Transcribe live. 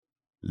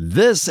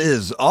This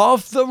is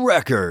Off the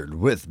Record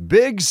with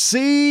Big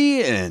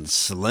C and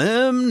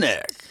Slim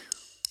Nick.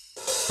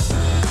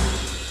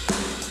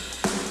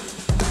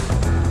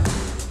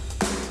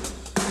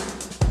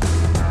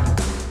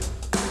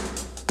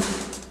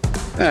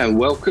 And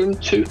welcome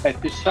to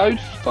episode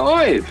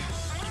 5.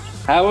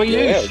 How are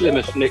you,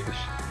 Slimmest Nick?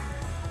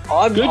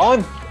 I'm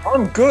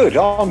good.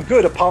 I'm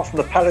good, apart from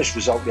the Palace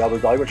result the other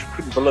day, which I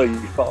couldn't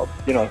believe. But,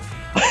 you know,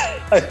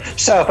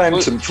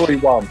 Southampton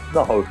 3-1.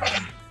 No.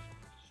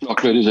 Not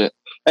good, is it?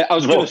 I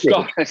was going to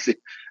start.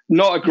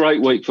 Not a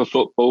great week for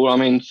football. I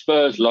mean,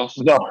 Spurs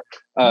lost. No.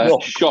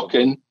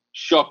 Shocking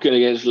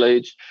against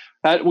Leeds.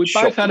 We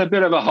both had a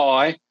bit of a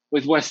high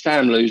with West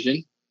Ham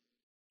losing.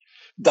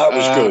 That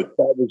was good.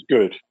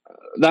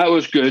 That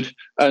was good.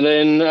 And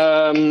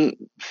then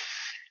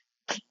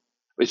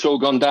it's all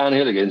gone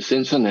downhill again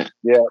since, hasn't it?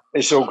 Yeah,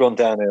 it's all gone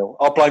downhill.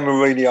 I blame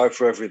Mourinho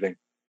for everything.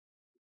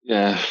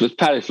 Yeah, the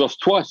Palace lost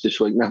twice this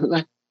week, haven't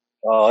they?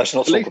 Oh, let's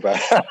not talk about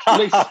it.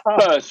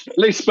 At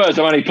least Spurs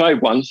have only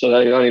played once, so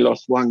they only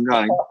lost one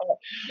game.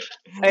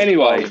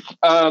 Anyway,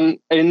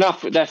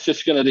 enough. That's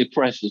just going to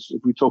depress us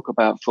if we talk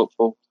about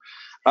football.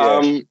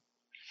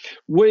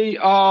 We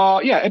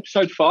are,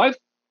 episode 5.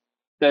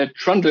 They're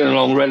trundling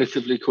along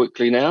relatively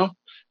quickly now.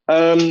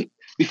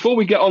 Before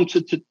we get on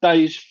to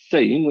today's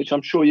theme, which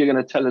I'm sure you're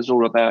going to tell us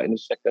all about in a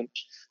second,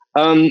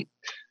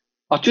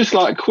 I'd just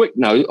like a quick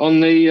note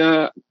on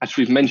the, as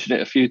we've mentioned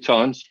it a few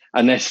times,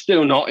 and they're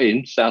still not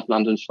in South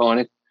London's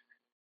finest,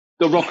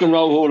 the Rock and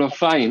Roll Hall of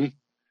Fame.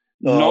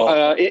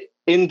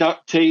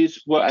 Inductees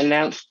were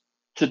announced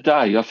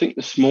today, I think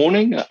this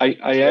morning at 8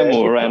 a.m.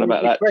 or around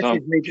about that time.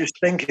 It me just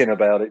thinking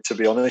about it, to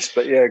be honest.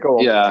 But yeah, go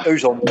on. Yeah.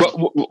 Who's on? But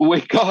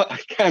we got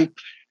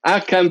our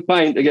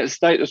campaign to get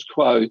Status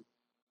Quo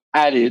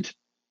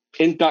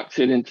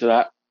inducted into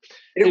that.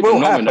 It will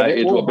happen.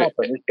 It's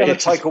going to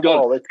take a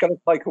while.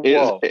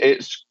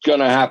 It's going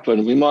to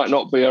happen. We might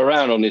not be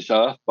around on this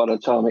earth by the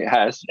time it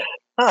has.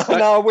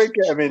 No, we'll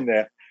get them in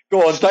there.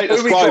 Go on.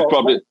 Status Quo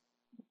probably.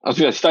 I was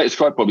going to say Status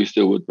Quo probably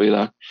still would be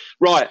though.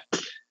 Right.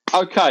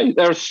 Okay.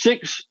 There are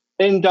 6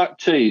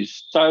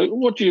 inductees. So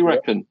what do you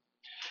reckon?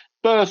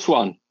 First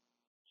one,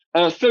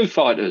 Foo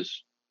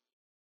Fighters.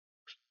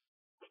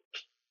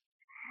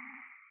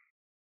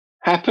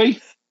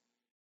 Happy?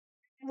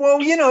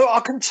 Well, you know, I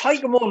can take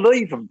them or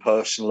leave them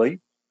personally.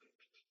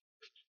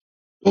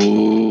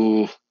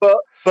 Ooh. But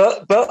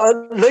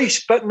at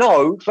least, but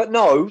no.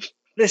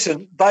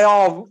 Listen, they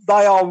are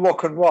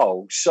rock and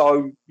roll.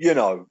 So, you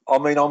know, I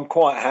mean, I'm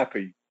quite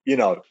happy, you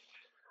know.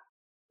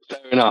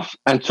 Fair enough.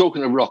 And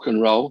talking of rock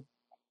and roll,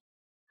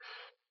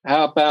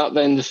 how about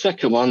then the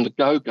second one, the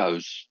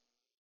Go-Go's?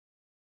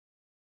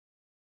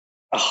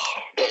 Oh.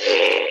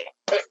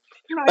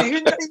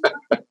 You gotta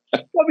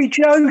be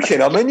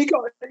joking. I mean, you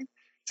got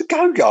the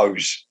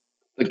Go-Go's.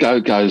 The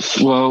Go-Go's.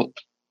 Well,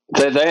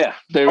 they're there.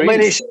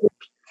 It's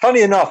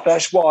funny enough.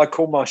 That's what I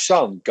call my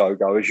son,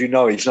 Go-Go. As you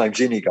know, his name's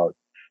Inigo.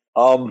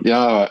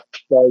 So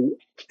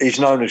he's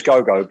known as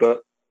Go-Go,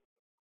 but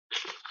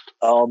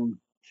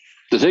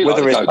does he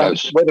whether like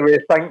he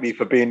thanked me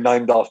for being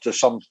named after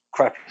some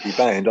crappy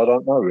band, I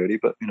don't know really.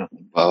 But you know,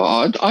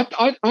 well,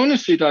 I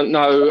honestly don't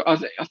know. I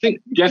think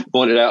Jeff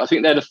pointed out. I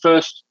think they're the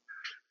first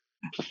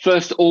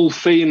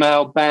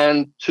all-female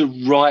band to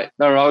write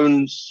their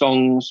own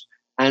songs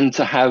and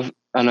to have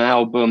an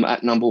album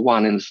at number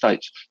 1 in the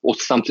States or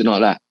something like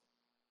that.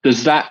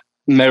 Does that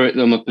merit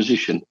them a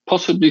position?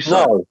 Possibly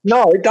so.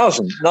 No, it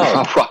doesn't.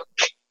 No.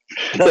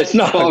 There's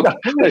no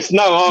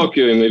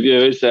arguing with you,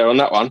 is there, on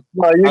that one?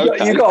 No,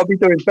 you got to be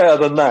doing better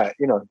than that,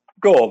 you know.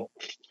 Go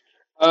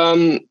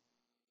on.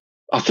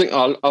 I think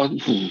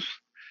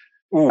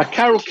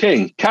Carole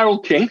King. Carole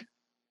King.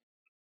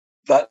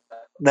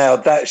 Now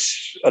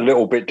that's a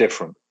little bit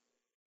different.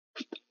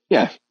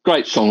 Yeah,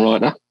 great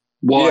songwriter.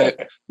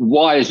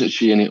 Why isn't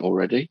she in it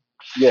already?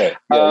 Yeah.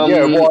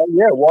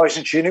 Why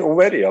isn't she in it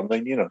already? I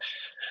mean, you know,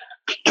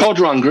 Todd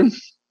Rundgren.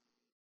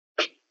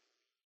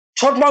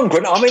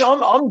 I mean,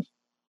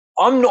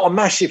 I'm not a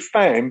massive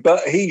fan,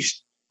 but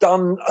he's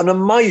done an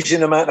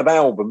amazing amount of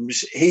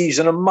albums. He's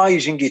an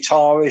amazing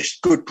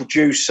guitarist, good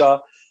producer.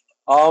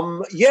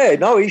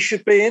 He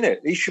should be in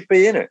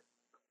it.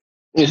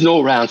 He's an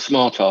all-round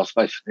smart ass,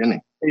 basically, isn't he?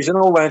 He's an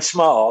all-round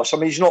smart ass. I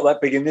mean, he's not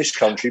that big in this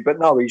country, but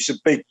no, he's a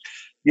big.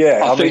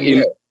 I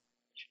think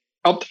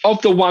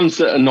of the ones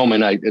that are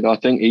nominated, I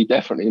think he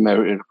definitely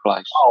merited a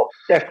place. Oh,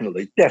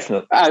 definitely.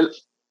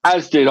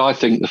 As did, I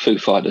think, the Foo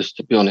Fighters,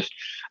 to be honest.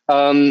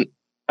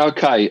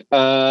 Okay,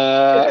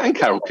 and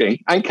Carole King.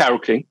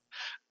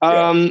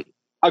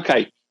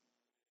 Okay,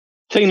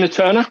 Tina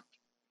Turner.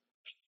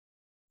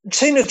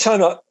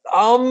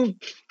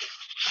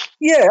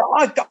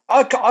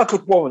 I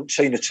could warrant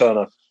Tina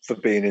Turner for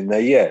being in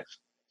there. Yeah,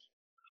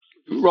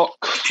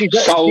 rock,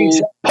 soul,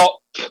 pop,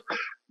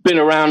 been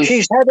around.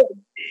 She's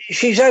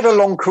had a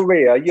long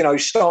career. You know,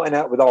 starting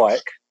out with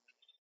Ike,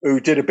 who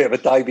did a bit of a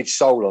David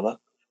Soul on her,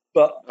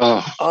 but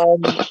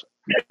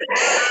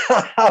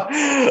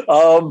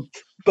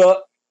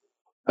but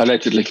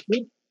allegedly,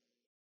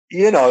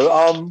 you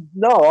know,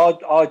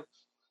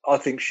 I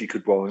think she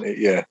could warrant it.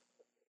 Yeah.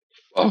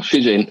 Well,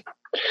 she's in.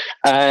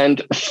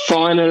 And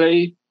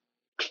finally,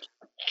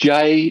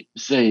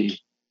 Jay-Z.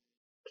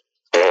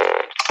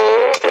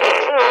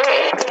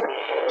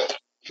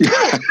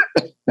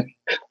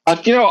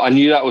 You know what? I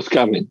knew that was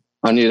coming.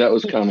 And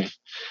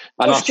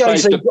I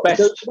saved the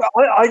best.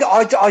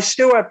 I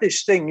still have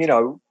this thing, you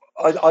know.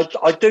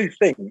 I do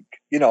think,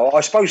 you know,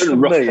 I suppose for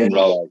me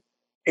anyway,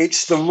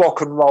 it's the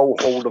Rock and Roll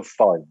Hall of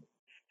Fame.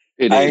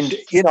 It is.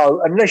 You know,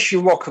 unless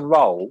you rock and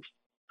roll,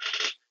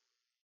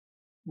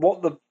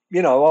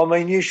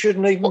 you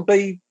shouldn't even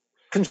be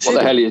considered.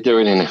 What the hell are you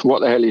doing in there? What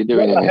the hell are you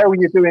doing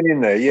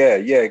in there?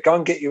 Yeah. Go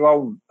and get your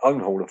own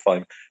Hall of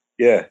Fame.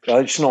 Yeah,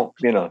 it's not,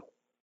 you know.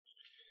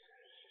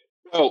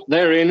 Well,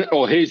 they're in,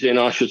 or he's in,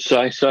 I should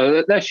say.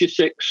 So that's your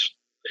 6.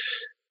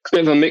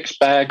 Bit of a mixed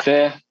bag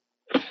there.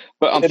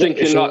 But I'm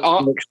thinking,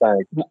 mixed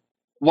bag.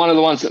 One of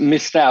the ones that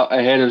missed out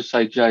ahead of,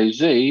 say,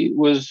 Jay-Z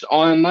was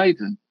Iron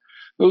Maiden,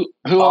 who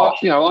are,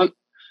 you know,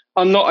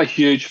 I'm not a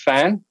huge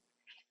fan.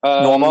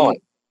 Nor am I.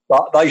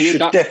 But they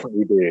should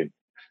definitely be in.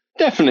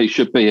 Definitely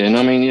should be in.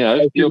 I mean, you know,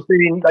 they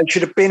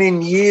should have been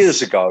in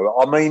years ago.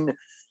 I mean,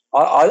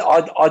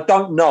 I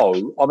don't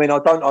know. I mean, I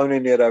don't own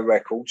any of their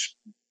records,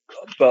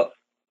 but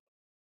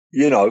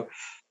you know,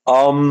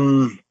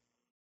 I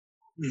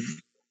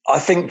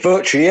think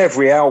virtually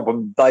every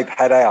album they've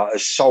had out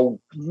has sold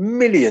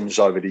millions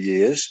over the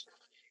years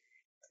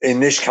in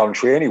this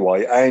country,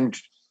 anyway, and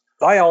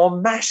they are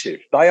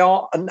massive. They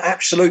are an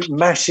absolute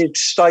massive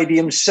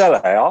stadium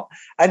sellout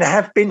and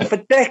have been for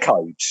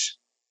decades.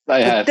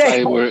 They have. Decades.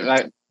 They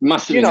were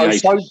massive. You know,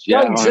 so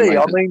Jay-Z,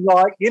 I mean,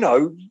 like, you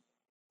know.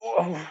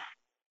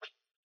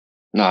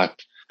 No,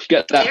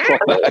 get that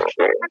proper.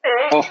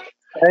 Oh.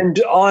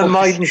 And Iron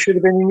Maiden should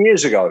have been in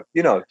years ago,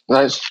 you know.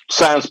 That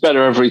sounds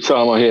better every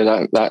time I hear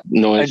that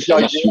noise.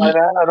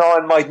 And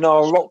Iron Maiden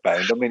are a rock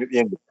band. I mean, at the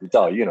end of the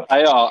day, you know.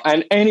 They are.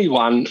 And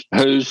anyone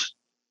who's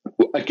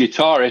a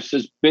guitarist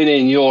has been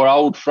in your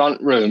old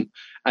front room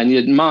and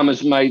your mum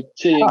has made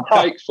tea and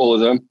cake for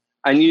them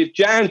and you've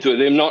jammed with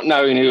him not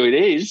knowing who it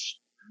is.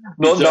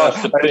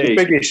 The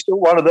biggest,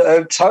 one of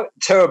the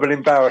terrible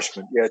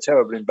embarrassment. Yeah,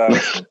 terrible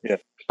embarrassment. Yeah.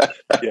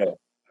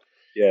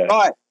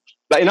 Right.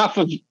 But enough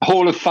of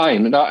Hall of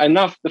Fame.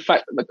 Enough the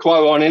fact that the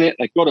Quo on in it.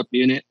 They've got to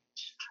be in it.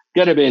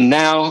 Get them in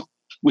now.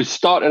 We've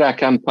started our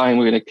campaign.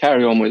 We're going to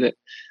carry on with it.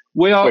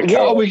 What are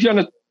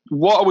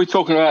we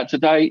talking about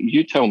today?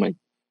 You tell me.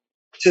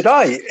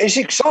 Today is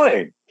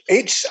exciting.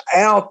 It's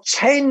our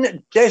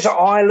 10 Desert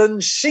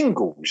Island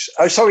singles.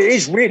 Oh, sorry, it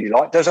is really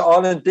like Desert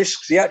Island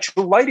Discs, the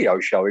actual radio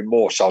show,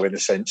 more so in a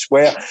sense,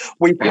 where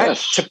we've had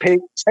to pick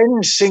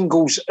 10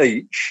 singles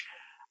each,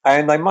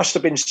 and they must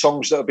have been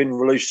songs that have been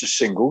released as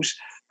singles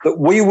that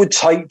we would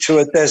take to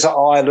a desert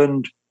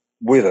island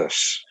with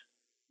us.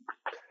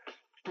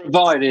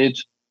 Provided,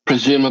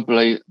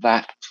 presumably,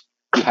 that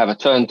you have a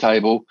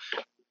turntable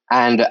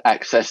and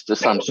access to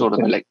some sort of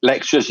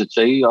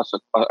electricity. I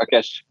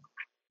guess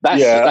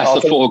that's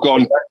a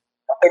foregone.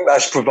 I think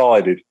that's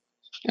provided.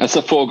 That's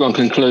a foregone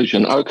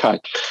conclusion. Okay.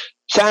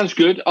 Sounds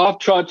good. I've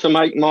tried to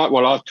make my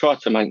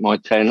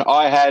 10.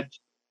 I had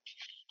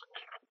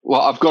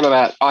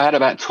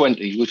about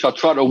 20, which I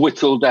tried to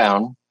whittle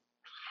down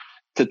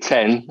to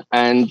 10,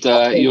 and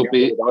you'll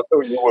be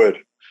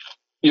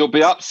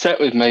upset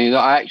with me that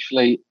I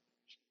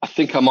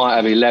think I might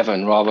have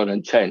 11 rather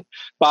than 10.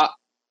 But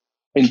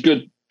in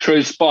good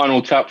true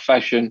Spinal Tap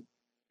fashion,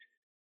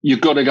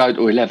 you've got to go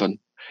to 11.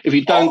 If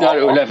you don't go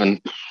to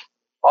 11,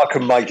 I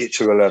can make it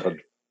to 11.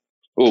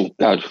 Oh,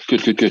 good.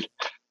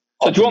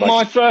 So do you want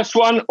my first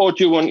one or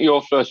do you want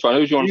your first one?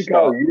 Who's you want to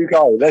start? You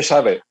go. Let's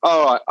have it.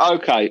 All right.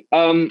 Okay.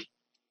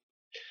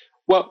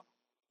 Well,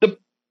 the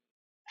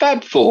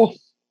Fab Four.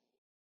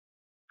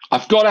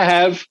 I've got to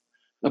have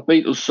a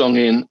Beatles song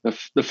in,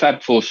 the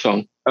Fab Four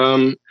song.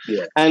 And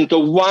the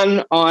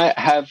one I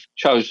have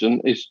chosen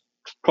is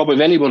probably,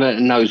 if anybody that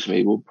knows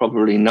me will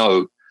probably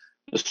know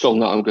the song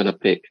that I'm going to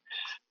pick.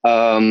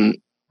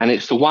 And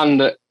it's the one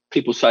that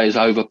people say is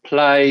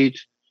overplayed.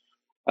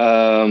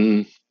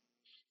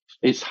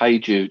 It's Hey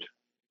Jude.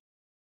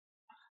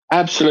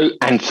 Absolute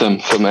anthem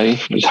for me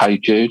is Hey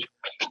Jude.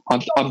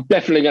 I'm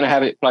definitely going to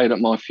have it played at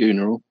my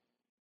funeral.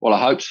 Well, I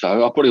hope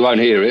so. I probably won't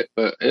hear it,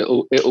 but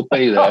it'll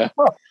be there.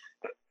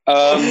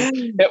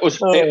 It's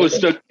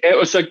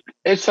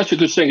such a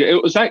good singer.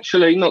 It was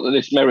actually, not that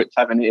this merits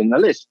having it in the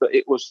list, but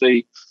it was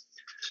the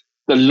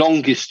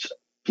longest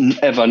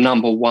ever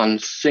number one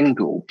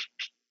single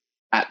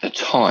at the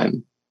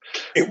time.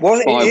 It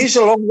is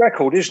a long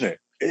record, isn't it?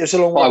 It is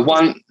a long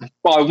record.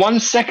 By 1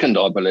 second,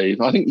 I believe.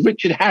 I think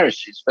Richard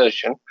Harris's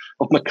version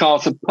of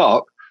MacArthur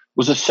Park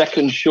was a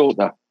second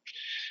shorter.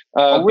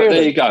 Really? But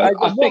there you go.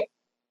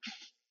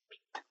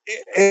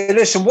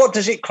 Listen, what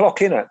does it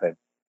clock in at then?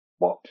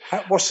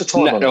 What's the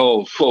time?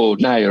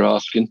 Now you're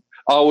asking.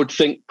 I would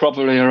think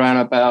probably around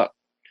about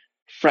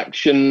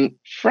fraction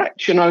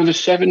over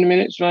 7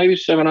 minutes, maybe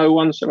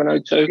 7:01,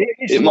 7:02.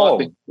 It might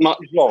be.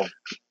 It's long.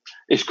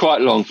 It's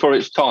quite long for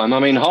its time. I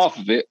mean, half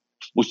of it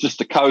was just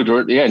a coda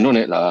at the end,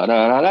 wasn't it?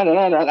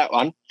 That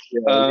one.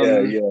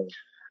 Yeah.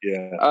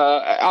 Yeah.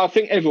 I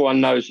think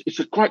everyone knows it's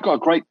got a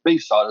great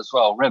B-side as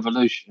well,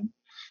 Revolution.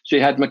 So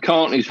you had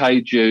McCartney's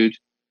Hey Jude,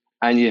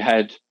 and you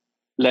had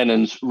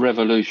Lennon's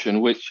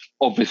Revolution, which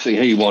obviously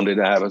he wanted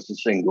to have as a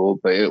single,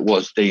 but it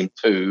was deemed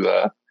too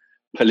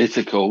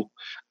political.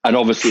 And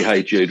obviously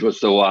Hey Jude was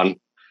the one.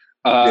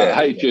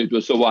 Hey Jude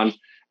was the one.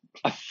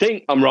 I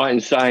think I'm right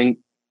in saying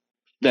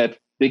their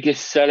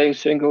biggest selling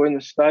single in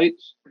the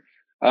States.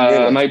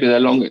 Really? Maybe the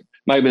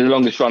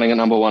longest running at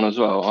number one as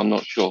well. I'm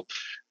not sure.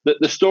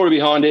 The story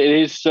behind it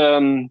is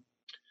it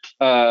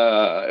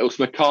was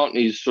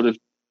McCartney's sort of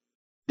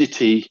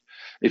ditty,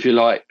 if you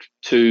like,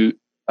 to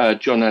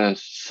John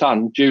Lennon's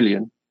son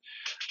Julian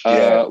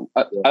at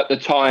the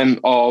time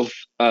of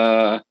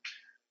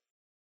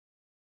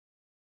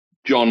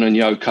John and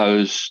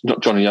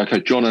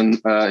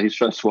his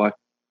first wife,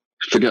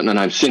 forgetting the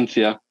name,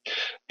 Cynthia,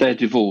 their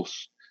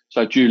divorce.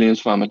 So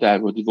Julian's mum and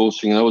dad were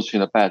divorcing, and obviously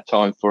in a bad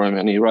time for him.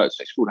 And he wrote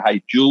it's called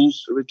Hey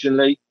Jules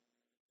originally,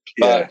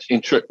 but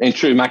in true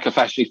Macca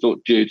fashion, he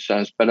thought Jude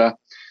sounds better,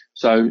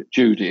 so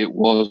Jude it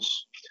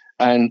was.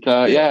 And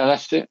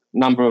that's it.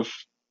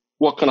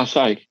 What can I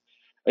say?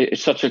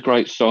 It's such a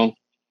great song.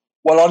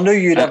 Well, I knew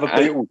you'd have a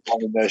Beatles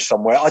one in there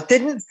somewhere. I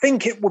didn't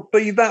think it would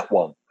be that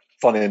one.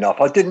 Funny enough,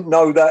 I didn't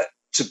know that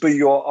to be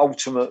your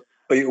ultimate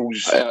Beatles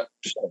song.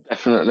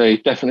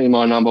 Definitely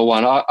my number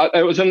one.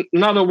 There was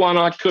another one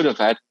I could have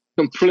had,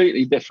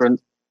 completely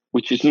different,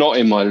 which is not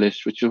in my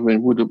list, which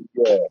would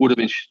have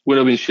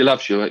been She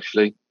Loves You,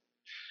 actually,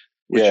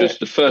 which was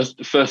the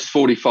first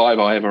 45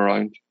 I ever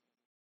owned.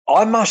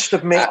 I must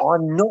admit,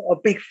 I'm not a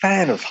big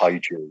fan of Hey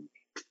Jude.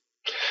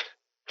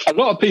 A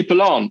lot of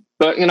people aren't,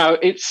 but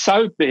it's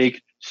so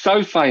big,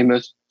 so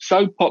famous,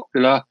 so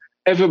popular.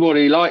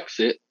 Everybody likes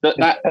it.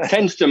 That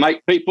tends to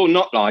make people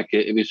not like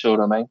it. If you see what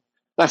I mean.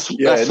 That's the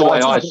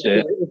way I see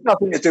it. It's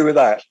nothing to do with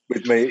that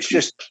with me. It's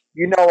just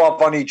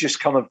I've only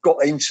just kind of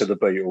got into the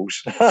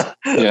Beatles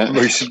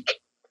recently,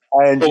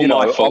 and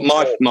my fault.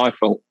 My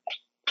fault.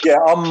 Yeah,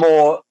 I'm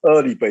more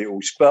early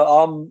Beatles, but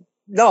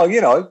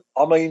no,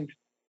 I mean,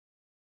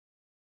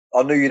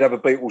 I knew you'd have a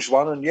Beatles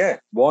one, and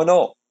why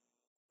not?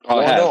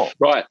 I have.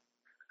 Right.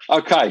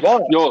 Okay.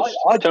 Right. Yours.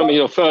 Tell me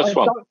your first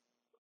one.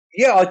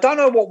 I don't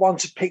know what one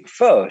to pick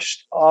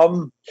first. I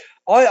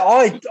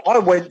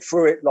went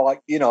through it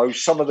like,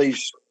 some of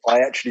these I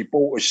actually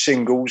bought as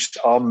singles.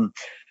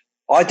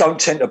 I don't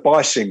tend to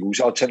buy singles.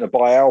 I tend to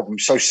buy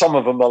albums. So some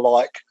of them are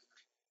like,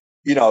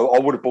 I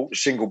would have bought the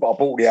single, but I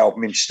bought the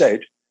album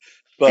instead.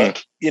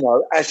 But,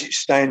 as it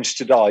stands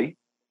today,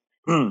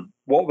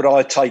 what would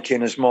I take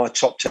in as my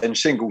top 10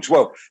 singles?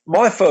 Well,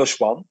 my first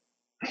one.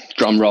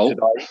 Drum roll.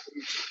 Today,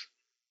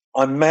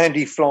 I'm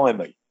Mandy Fly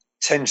Me,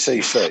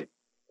 10cc.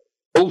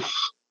 Oof.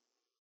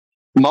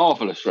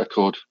 Marvellous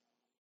record.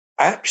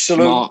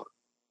 Absolute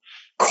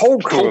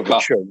corker of a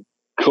tune.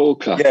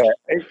 Corker. Yeah,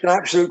 it's an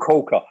absolute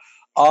corker.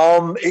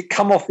 It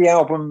come off the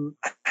album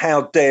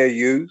How Dare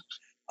You.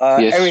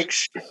 Eric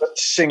Stewart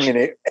singing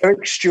it.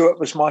 Eric Stewart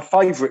was my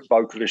favourite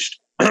vocalist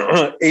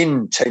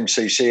in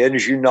 10cc, and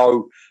as you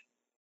know,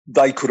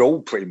 they could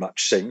all pretty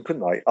much sing,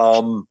 couldn't they?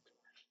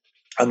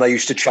 And they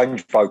used to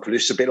change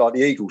vocalists a bit like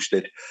the Eagles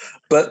did.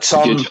 But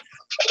Eric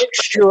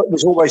Stewart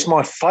was always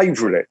my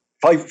favourite.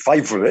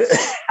 Favourite.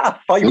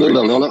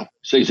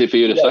 It's easy for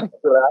you to say.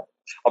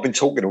 I've been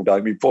talking all day.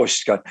 My voice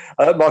is going.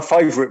 My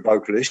favourite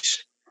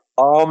vocalist.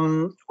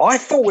 I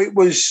thought it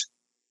was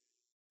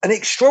an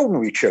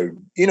extraordinary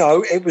tune.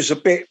 It was a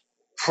bit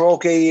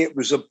proggy. It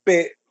was a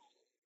bit,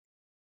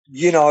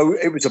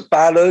 it was a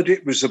ballad.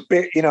 It was a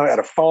bit, it had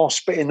a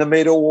fast bit in the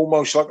middle,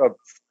 almost like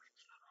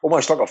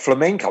a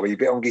flamenco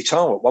bit on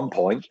guitar at one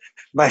point.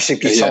 Massive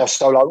guitar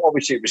solo.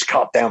 Obviously, it was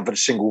cut down for the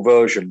single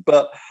version,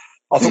 but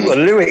I thought the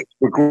lyrics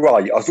were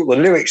great. I thought the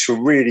lyrics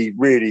were really,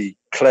 really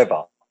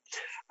clever.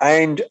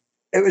 And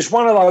it was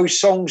one of those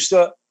songs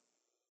that,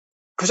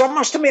 because I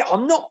must admit,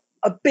 I'm not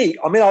a big,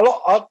 I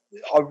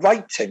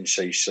rate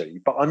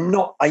 10cc, but I'm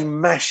not a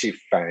massive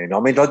fan. I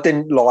mean, I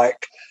didn't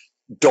like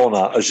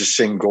Donna as a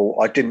single.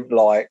 I didn't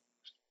like,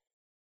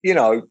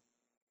 Rubber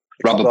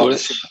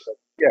Bullets.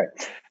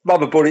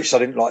 Rubber Bullets I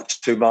didn't like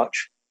too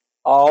much.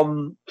 But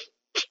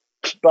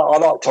I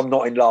liked I'm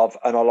Not in Love,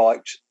 and I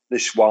liked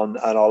this one,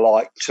 and I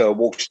liked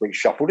Wall Street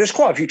Shuffle. There's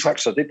quite a few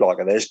tracks I did like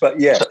of theirs, but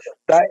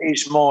that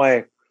is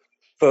my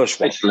first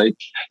one. Basically,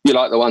 you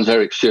like the ones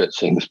Eric Stewart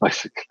sings,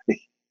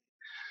 basically.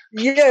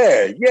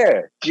 Yeah.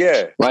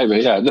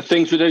 Maybe, The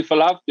Things We Do for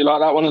Love, you like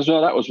that one as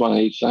well? That was one of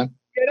each, so.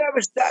 Yeah,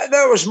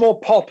 that was more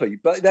poppy,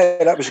 but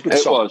that was a good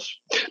song. It was.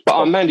 But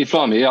on Mandy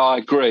Fly Me, I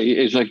agree,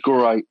 is a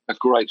great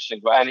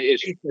single, and it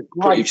is a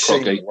great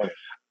proggy.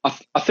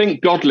 I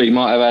think Godley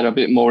might have had a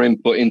bit more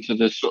input into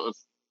the sort of,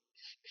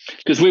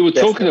 because we were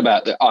talking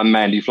about that I'm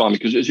Mandy Fly Me,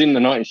 because it was in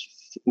the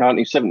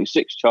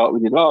 1976 chart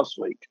we did last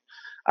week,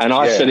 and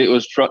I said it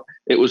was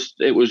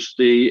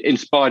the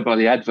inspired by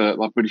the advert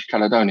by British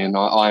Caledonian.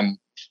 That's right.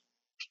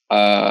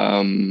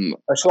 I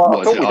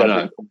thought we'd had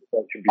a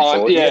conversation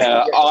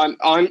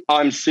before.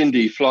 I'm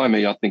Cindy Fly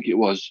Me, I think it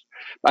was,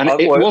 and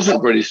it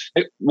wasn't British.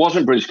 It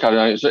wasn't British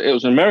Caledonian. It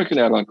was an American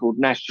airline called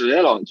National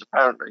Airlines,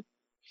 apparently.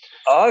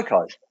 Oh,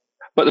 okay.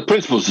 But the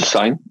principle's the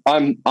same.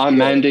 I'm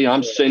Mandy.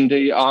 I'm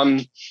Cindy. I'm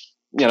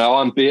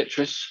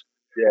Beatrice.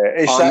 Yeah,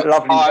 it's that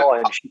lovely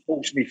line. She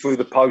pulls me through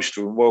the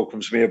postal and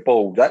welcomes me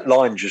aboard. That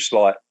line just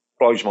like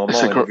blows my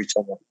mind every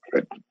time.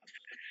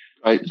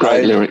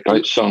 Great lyric,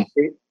 great song.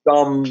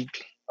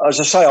 As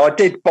I say, I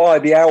did buy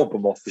the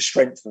album off the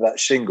strength of that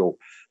single.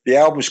 The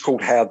album's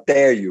called How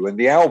Dare You, and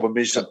the album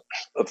is a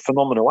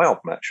phenomenal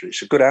album, actually.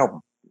 It's a good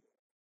album.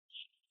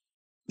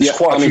 Yeah,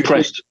 I'm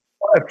impressed.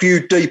 Quite a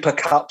few deeper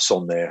cuts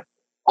on there.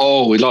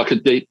 Oh, we like a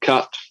deep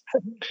cut.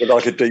 We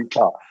like a deep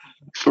cut.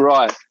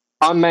 Right.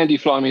 I'm Mandy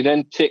Fly Me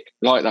Then. Tick,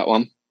 like that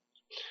one.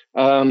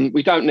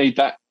 We don't need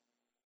that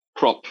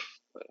prop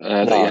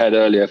that you had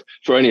earlier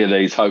for any of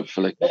these,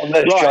 hopefully.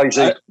 Unless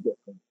Jay-Z.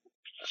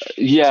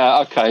 Yeah,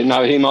 okay.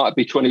 No, he might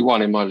be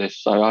 21 in my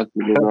list, so I'd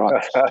be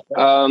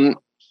right.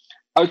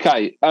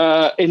 Okay.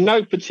 In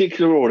no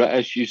particular order,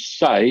 as you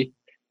say,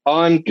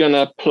 I'm going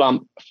to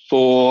plump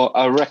for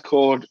a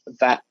record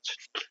that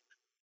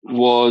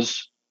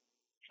was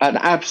an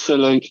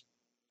absolute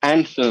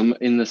anthem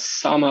in the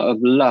summer of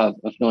love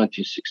of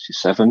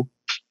 1967.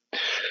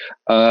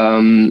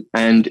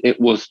 And it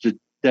was the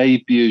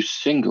debut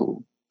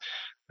single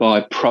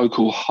by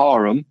Procol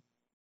Harum,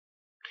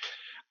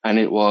 and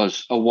it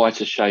was A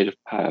Whiter Shade of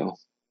Pale.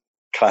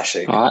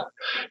 Classic. Right?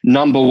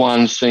 Number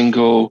one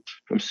single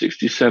from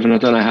 67. I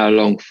don't know how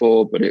long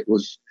for, but it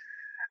was,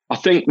 I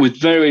think,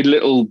 with very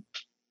little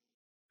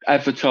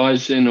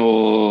advertising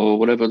or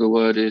whatever the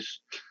word is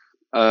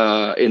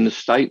in the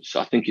States.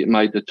 I think it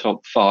made the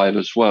top 5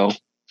 as well.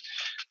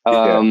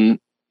 I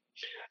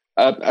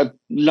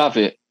love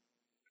it.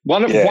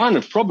 One of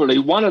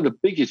the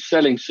biggest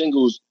selling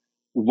singles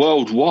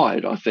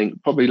worldwide, I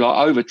think, probably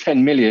like over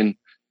 10 million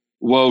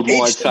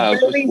worldwide sales,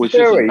 which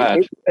isn't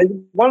bad.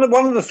 One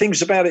of the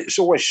things about it that's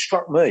always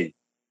struck me,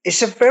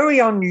 it's a very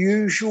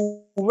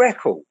unusual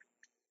record.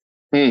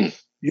 You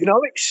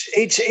know,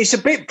 it's a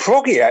bit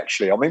proggy,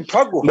 actually. I mean,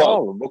 Procol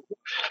Harum,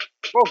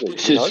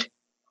 proggy, you know?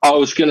 I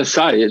was going to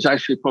say, it's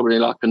actually probably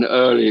like an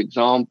early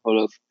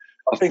example of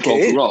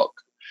prog rock.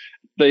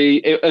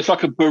 It's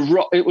like a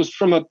baroque. It was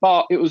from a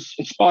Bach. It was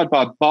inspired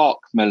by a Bach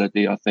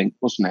melody, I think,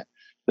 wasn't it?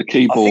 The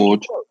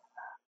keyboard,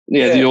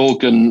 the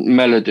organ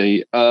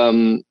melody,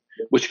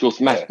 which of course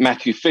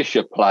Matthew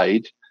Fisher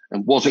played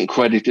and wasn't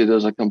credited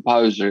as a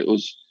composer. It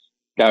was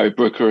Gary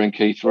Brooker and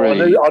Keith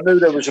Reid. I knew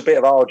there was a bit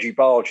of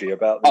argy-bargy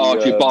about the...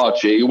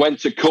 Argy-bargy. He went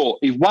to court.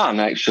 He won,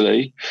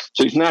 actually.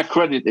 So he's now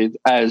credited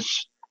as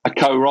a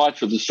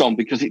co-writer of the song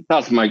because it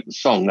does make the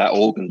song, that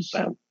organ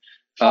sound.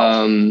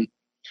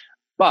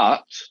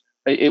 But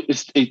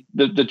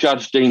the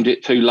judge deemed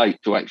it too late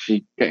to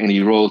actually get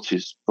any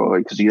royalties for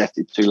it because he left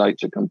it too late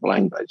to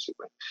complain,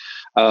 basically.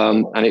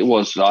 And it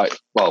was like,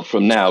 well,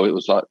 from now, it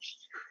was like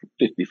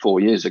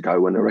 54 years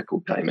ago when the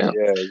record came out.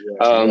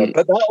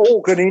 But that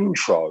organ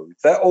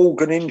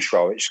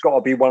intro, it's got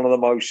to be one of the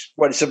most...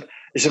 Well,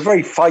 it's a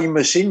very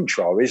famous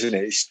intro, isn't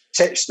it? It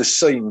sets the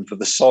scene for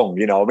the song,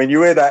 you know. I mean,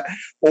 you hear that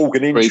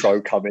organ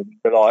intro coming,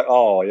 you're like,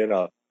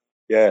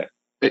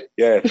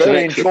 It's an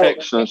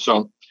excellent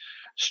song.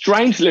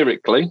 Strange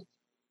lyrically,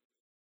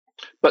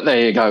 but there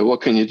you go.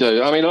 What can you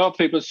do? I mean, a lot of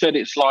people said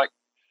it's like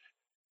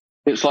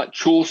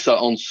Chaucer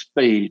on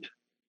speed.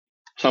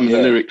 Some of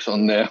the lyrics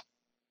on there.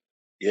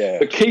 Yeah.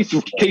 But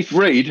Keith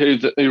Reid, who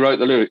wrote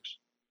the lyrics,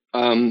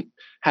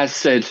 has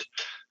said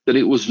that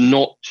it was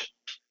not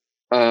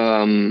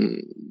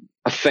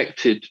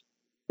affected.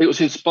 It was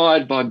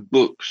inspired by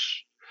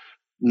books,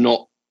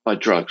 not by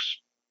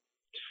drugs.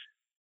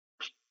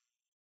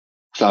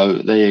 So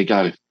there you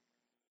go.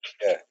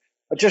 Yeah.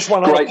 Just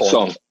one great other point.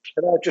 Song.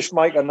 Can I just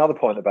make another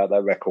point about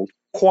that record?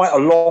 Quite a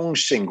long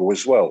single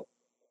as well.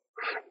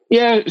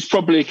 Yeah, it's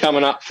probably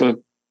coming up for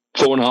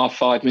 4.5,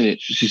 5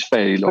 minutes, which is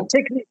fairly long.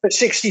 Particularly for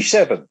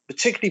 67.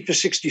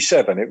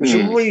 It was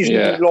a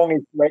reasonably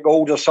long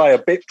record. I say a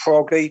bit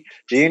proggy.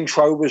 The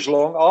intro was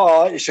long.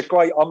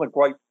 I'm a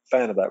great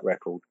fan of that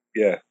record.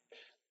 Yeah.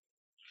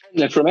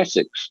 They're from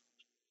Essex.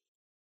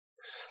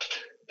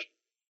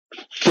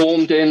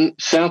 Formed in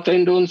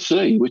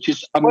Southend-on-Sea, which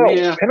is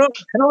mere... Can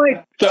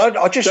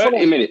I just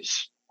 30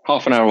 minutes,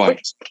 half an hour away.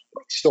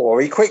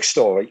 Quick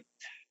story.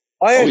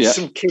 I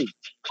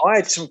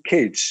had some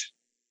kids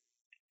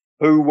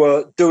who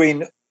were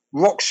doing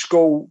rock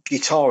school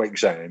guitar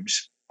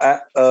exams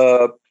at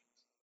a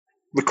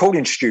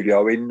recording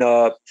studio in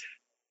the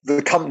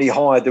company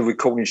hired the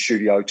recording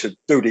studio to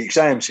do the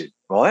exams in,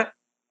 right?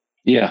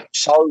 Yeah.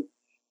 So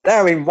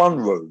they're in one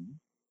room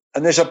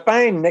and there's a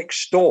band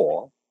next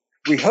door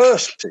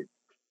rehearsing.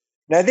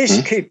 Now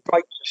this kid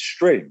breaks a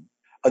string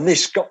and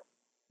this got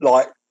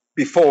like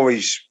before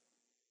his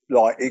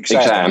like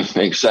exam.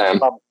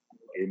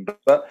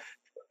 But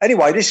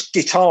anyway, this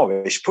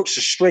guitarist puts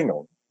a string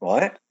on,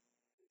 right?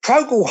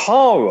 Procol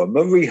Harum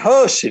are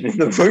rehearsing in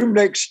the room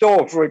next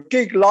door for a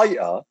gig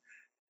later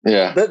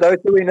that they're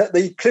doing at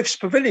the Cliffs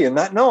Pavilion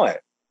that night.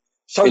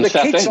 So the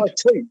kids I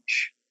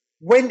teach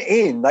went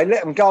in, they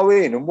let them go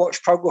in and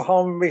watch Procol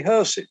Harum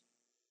rehearsing.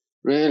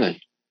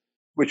 Really?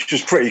 Which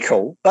was pretty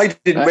cool. They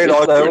didn't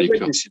realise they were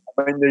witnessing.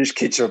 I mean, these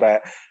kids are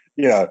about,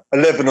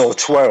 11 or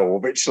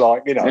 12. It's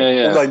like,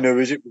 all they knew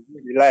is it was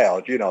really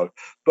loud,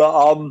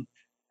 But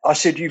I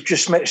said, you've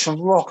just met some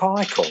rock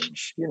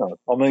icons,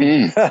 I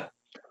mean,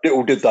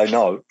 little did they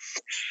know.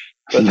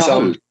 But,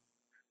 no.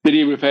 Did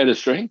he repair the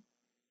string?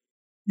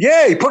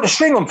 Yeah, he put the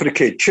string on for the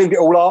kid, tuned it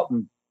all up.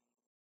 And,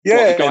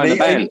 the guy in the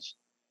band?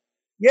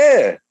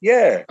 Yeah.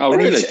 Oh,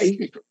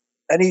 really?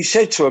 And he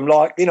said to him,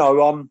 like,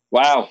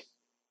 wow.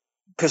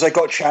 Because they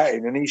got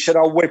chatting, and he said,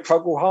 we're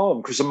Procol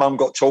home, because the mum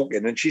got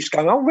talking, and she's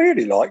going, oh,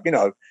 really, like,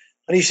 And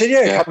he said,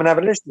 yeah, come and have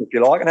a listen if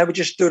you like, and they were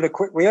just doing a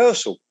quick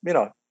rehearsal,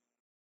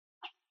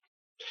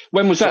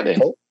 When was that then?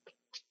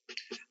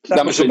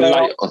 That was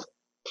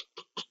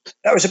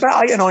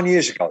about 8 or 9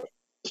 years ago.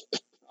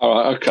 All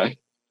right, okay.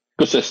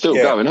 Because they're still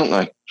going, aren't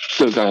they?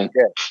 Still going.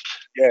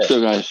 Yeah.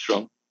 Still going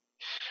strong.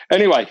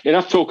 Anyway,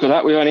 enough talk of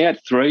that. We only had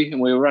 3,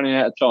 and we were running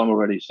out of time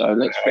already, so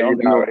let's get on.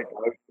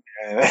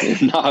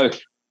 No.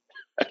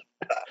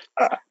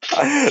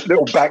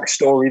 Little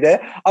backstory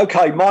there.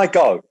 Okay, my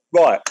go.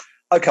 Right.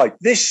 Okay,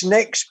 this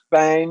next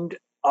band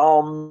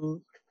were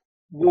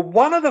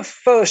one of the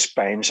first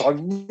bands I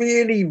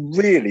really,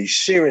 really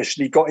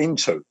seriously got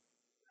into.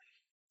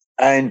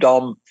 And,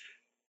 I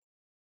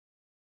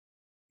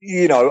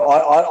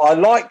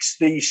liked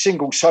the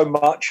single so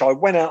much, I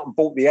went out and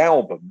bought the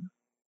album.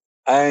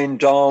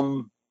 And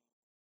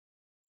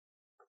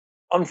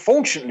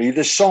unfortunately,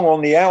 the song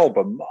on the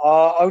album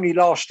only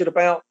lasted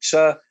about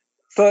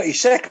 30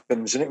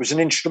 seconds, and it was an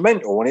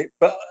instrumental.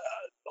 But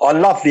I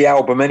loved the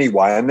album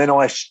anyway. And then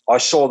I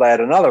saw they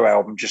had another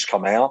album just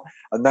come out,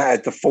 and that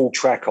had the full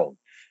track on.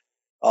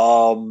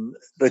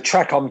 The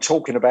track I'm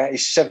talking about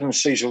is 7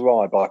 Seas of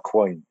Rye by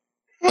Queen.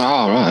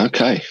 Oh, right,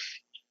 okay.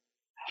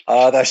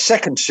 Their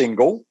second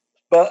single.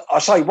 But I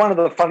say one of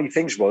the funny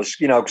things was,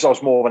 because I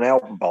was more of an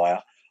album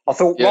buyer, I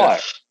thought,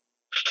 right,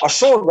 I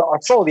saw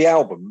the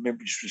album, it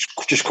was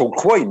just called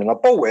Queen, and I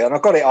bought it and I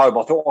got it home.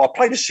 I thought, I'll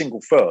play the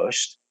single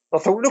first. I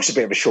thought, it looks a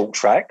bit of a short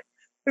track.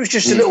 It was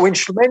just a little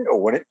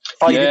instrumental and it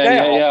faded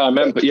out. Yeah, I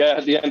remember. Yeah,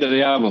 at the end of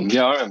the album.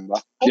 Yeah, I remember.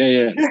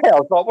 Yeah. Yeah, I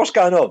was like, what's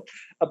going on?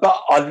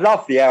 But I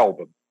love the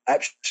album.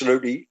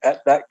 Absolutely.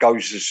 That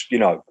goes as,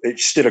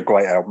 it's still a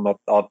great album.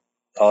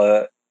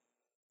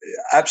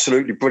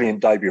 Absolutely brilliant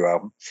debut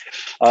album.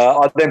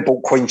 I then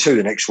bought Queen 2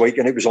 the next week,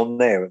 and it was on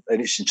there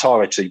in its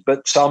entirety.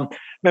 But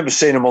remember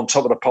seeing them on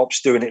Top of the Pops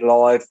doing it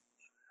live.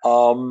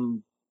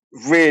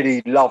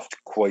 Really loved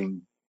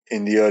Queen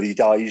in the early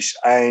days,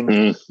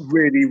 and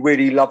really,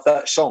 really loved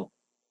that song.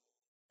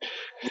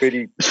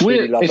 Really, it's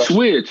weird. It's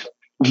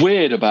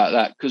weird about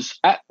that, because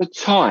at the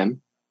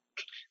time,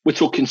 we're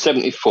talking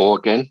 74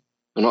 again,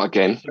 well, not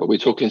again, but we're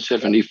talking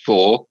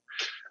 74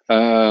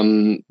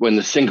 when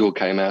the single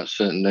came out.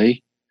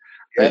 Certainly.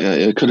 Yeah.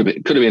 It could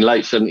have been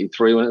late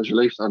 73 when it was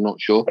released. I'm not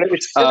sure. But it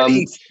was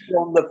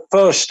 74 on the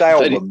first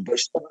album.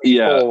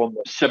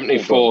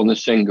 74 on the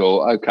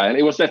single. Okay, and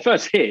it was their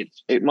first hit.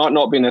 It might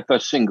not have been their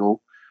first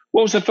single.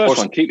 What was the first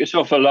one? Keep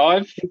Yourself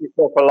Alive? Keep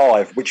Yourself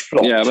Alive, which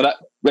flopped. Yeah, but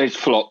it's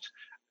flopped.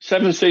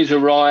 7 Seas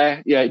of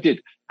Rye, yeah, it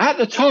did. At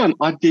the time,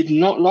 I did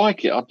not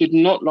like it. I did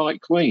not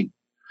like Queen.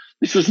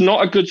 This was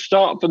not a good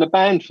start for the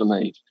band for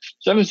me.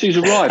 7 Seas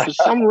of Rye, for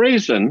some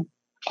reason,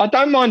 I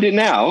don't mind it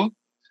now.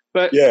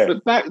 But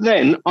back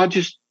then, I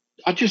just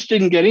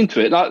didn't get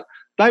into it. Like,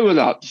 they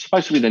were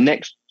supposed to be the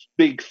next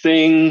big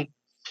thing.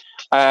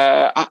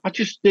 I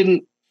just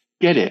didn't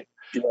get it.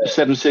 The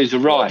 7 Seas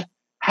of Rye.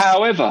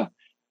 However,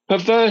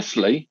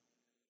 perversely,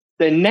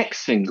 their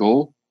next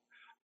single,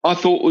 I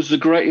thought was the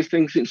greatest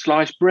thing since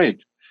sliced bread.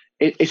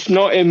 It's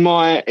in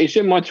my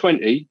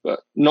 20,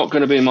 but not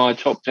going to be in my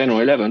top 10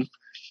 or 11.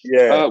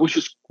 Yeah, which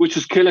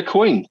was Killer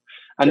Queen.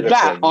 And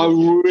I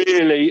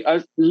really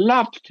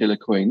loved Killer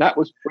Queen. That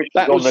was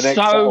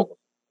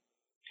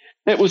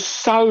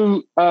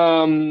so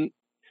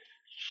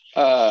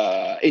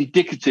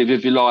indicative,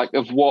 if you like,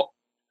 of what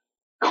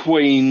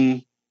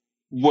Queen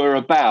were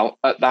about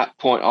at that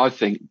point. I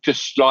think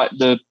just like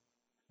the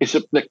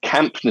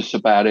campness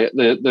about it,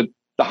 the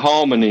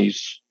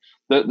harmonies,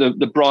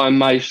 the Brian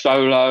May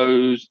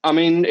solos. I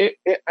mean,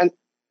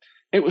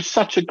 it was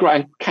such a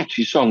great,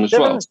 catchy song as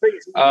well.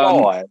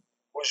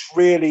 Was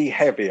really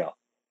heavier.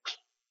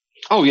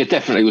 Oh yeah,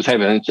 definitely was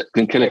heavier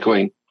than Killer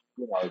Queen.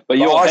 But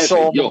I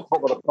saw them on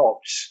Top of the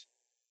Pops.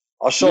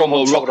 I saw them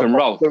on Top of the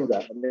Pops do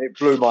that, and it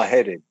blew my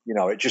head in.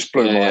 It just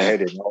blew my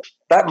head in.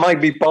 That made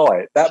me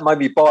buy it. That made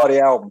me buy the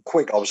album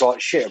quick. I was like,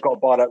 shit, I've got to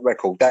buy that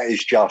record. That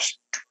is just,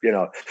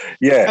 yeah.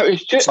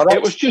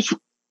 It was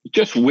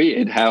just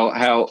weird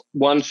how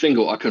one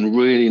single I can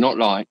really not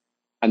like,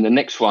 and the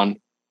next one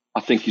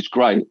I think is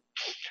great.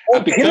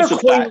 And because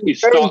of that, you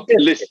start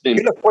listening.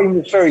 Killer Queen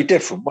was very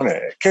different, wasn't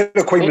it?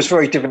 Killer Queen was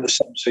very different to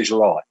 7 Seas of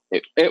Rye.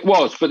 It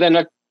was, but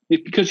then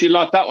because you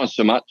like that one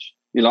so much,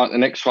 you like the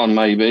next one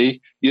maybe.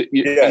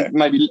 And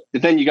maybe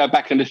then you go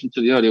back and listen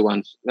to the earlier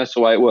ones. That's the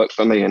way it worked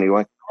for me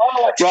anyway.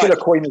 I liked Killer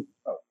Queen as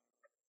well.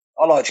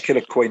 I liked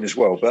Killer Queen as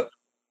well, but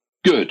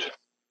good.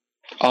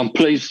 I'm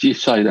pleased you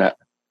say that.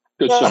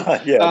 Good song.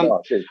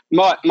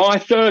 My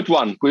third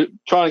one. We're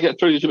trying to get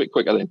through this a bit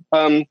quicker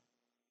then.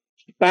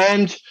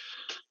 Band.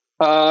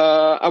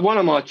 One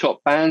of my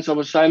top bands, I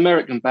would say,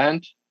 American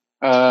band,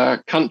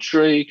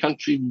 country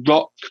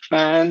rock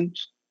band.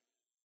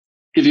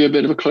 Give you a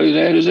bit of a clue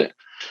there, does it?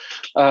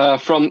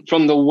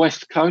 From the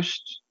West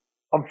Coast.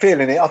 I'm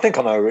feeling it. I think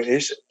I know who it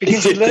is.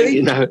 Begins with E.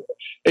 You know,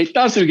 it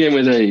does begin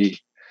with E.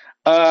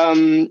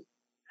 And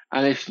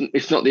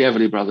it's not the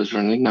Everly Brothers or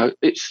anything. No,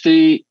 it's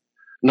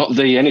not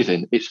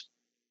anything. It's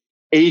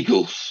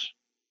Eagles.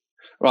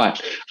 Right.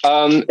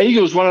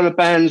 Eagles, one of the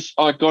bands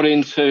I got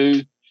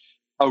into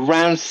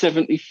around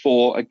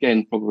 74,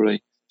 again,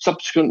 probably.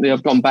 Subsequently,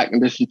 I've gone back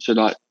and listened to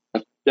like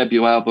a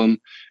debut album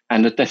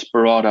and a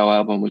Desperado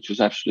album, which was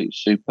absolutely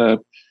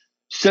superb.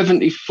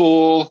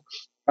 74,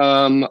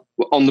 on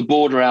the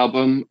Border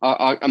album,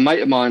 a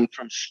mate of mine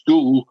from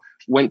school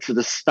went to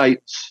the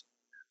States.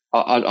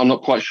 I'm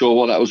not quite sure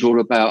what that was all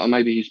about. And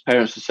maybe his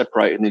parents were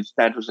separated and his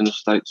dad was in the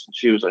States and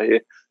she was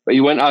here. But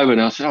he went over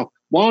and I said, "Oh,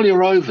 while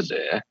you're over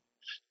there,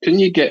 can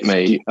you get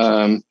me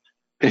a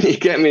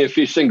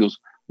few singles?"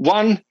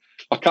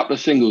 A couple of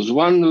singles.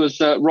 One was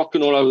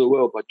 "Rockin' All Over the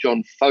World" by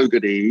John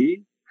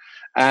Fogerty,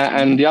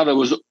 and the other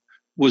was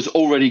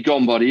 "Already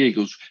Gone" by the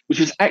Eagles, which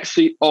is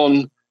actually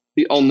on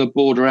the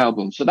Border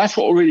album. So that's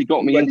what really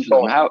got me into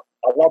them.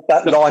 I love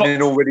that line in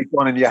 "Already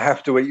Gone," and you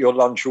have to eat your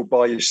lunch all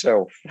by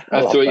yourself.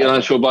 Have to eat your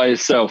lunch all by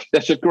yourself.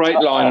 That's a great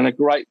line and a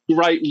great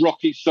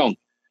rocky song.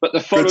 But the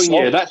following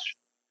year, that's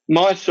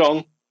my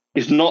song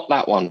is not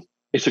that one.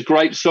 It's a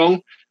great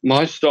song.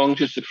 My song,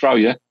 just to throw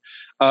you,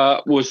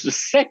 was the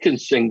second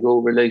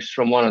single released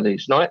from one of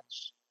these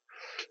nights,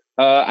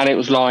 and it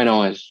was "Lion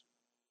Eyes."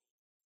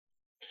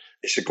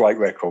 It's a great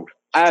record.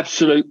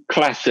 Absolute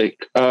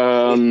classic.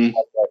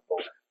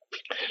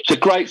 It's a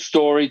great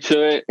story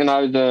to it. You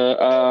know,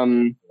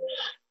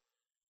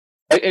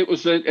 it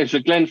was a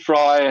Glenn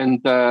Fry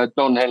and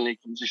Don Henley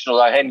composition,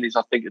 although Henley's,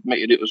 I think,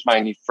 admitted it was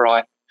mainly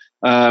Fry.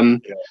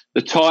 The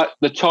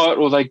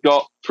title they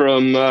got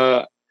from,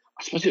 I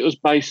suppose it was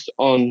based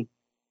on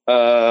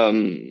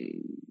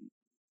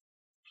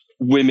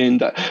women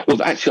that,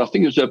 well, actually, I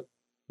think it was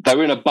they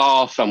were in a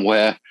bar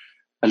somewhere,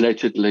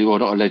 allegedly, or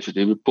not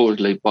allegedly,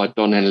 reportedly by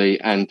Don Henley,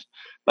 and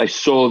they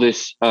saw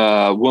this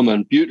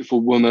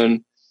beautiful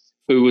woman,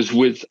 who was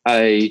with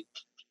a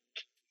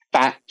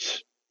fat,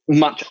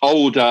 much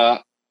older,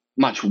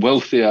 much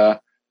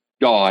wealthier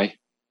guy.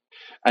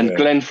 And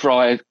Glenn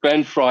Fry's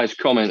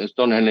comment, as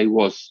Don Henley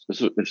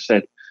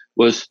said,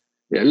 was,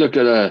 "Yeah, look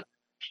at her.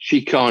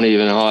 She can't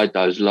even hide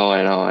those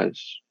lion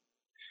eyes."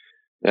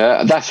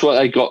 Yeah, that's what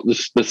they got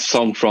the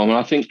song from. And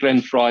I think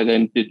Glenn Fry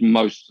then did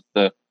most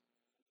of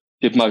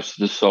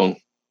the song.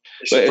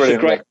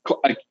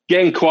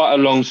 It's quite a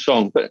long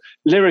song, but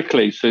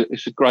lyrically,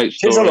 it's a great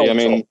story.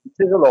 It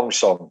is a long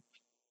song.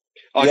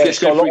 I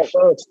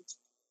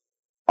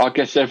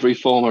guess every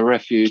form of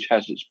refuge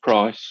has its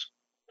price.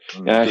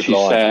 She's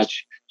sad.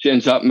 She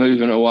ends up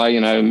moving away,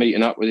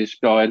 meeting up with this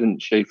guy,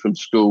 didn't she, from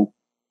school?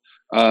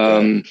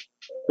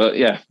 But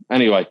yeah,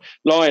 anyway,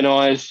 Lion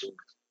Eyes,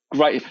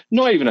 great.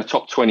 Not even a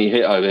top 20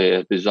 hit over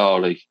here,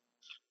 bizarrely.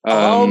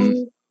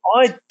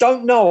 I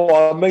don't know.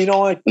 I mean,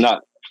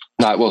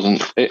 No, it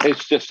wasn't.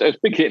 It's just a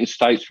big hit in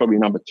States, probably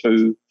number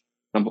 2.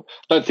 I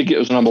don't think it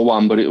was number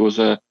 1, but it was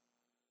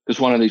because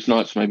one of these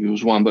nights maybe it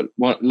was 1. But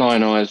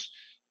Lion Eyes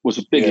was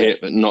a big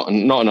hit, but not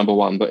a number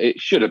 1. But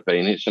it should have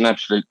been. It's an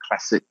absolute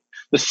classic.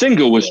 The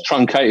single was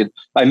truncated.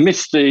 They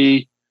missed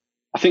I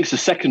think it's the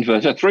second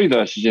verse. There are 3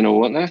 verses in all,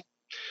 weren't there?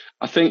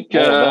 I think.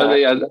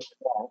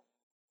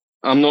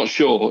 I'm not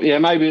sure. Yeah,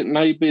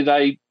 maybe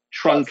they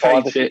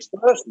truncate it.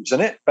 Verses,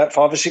 isn't it? About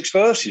 5 or 6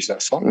 verses.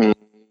 That song.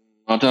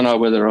 I don't know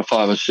whether there are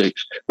 5 or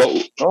 6,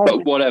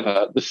 but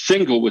whatever. The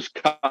single was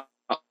cut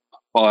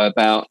by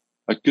about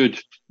a good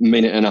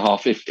minute and a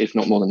half, if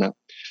not more than that.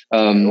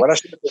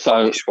 That's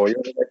so for you.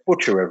 They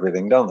butcher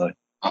everything, don't they?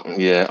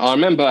 Yeah, I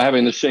remember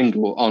having the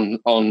single on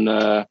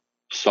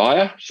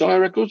Sire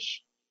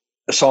Records.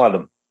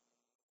 Asylum.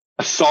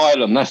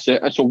 That's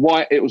it.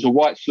 It was a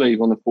white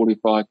sleeve on the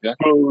 45. Yeah.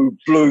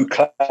 Blue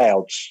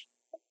clouds.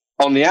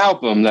 On the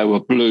album, they were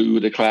blue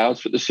with the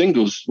clouds, but the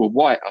singles were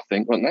white, I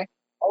think, weren't they?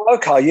 Oh,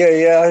 okay,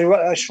 yeah,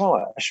 that's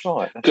right.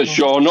 Because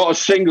you're not a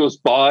singles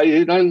buyer,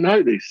 you don't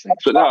know these things.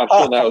 But no, I'm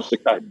sure that was the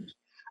case.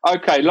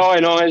 Okay,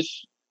 Lion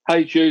Eyes,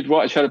 Hey Jude,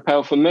 White Shadow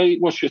Pale for me.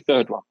 What's your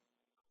third one?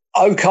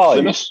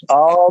 Okay,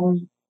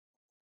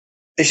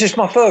 is this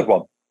my third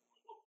one?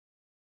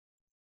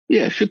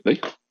 Yeah, it should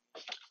be.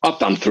 I've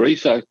done 3,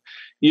 so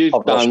you've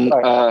done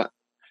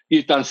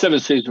 7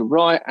 Seas of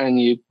Right, and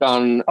you've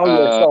done.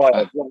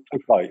 Okay,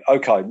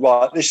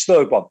 right. This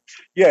third one,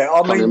 I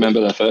can't remember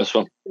the first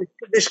one.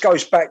 This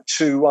goes back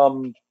to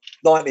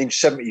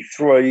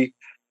 1973,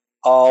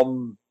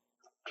 and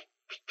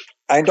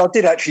I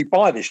did actually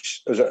buy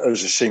this as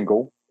a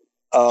single,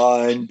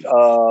 and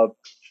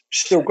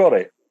still got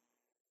it.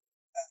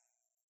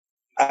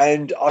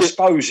 And I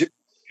suppose it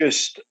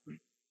just.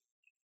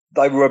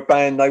 They were a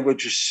band, they were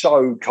just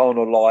so kind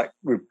of like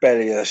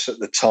rebellious at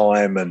the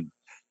time, and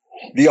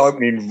the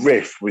opening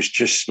riff was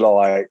just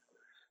like,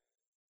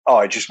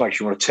 it just makes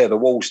you want to tear the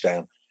walls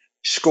down.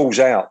 School's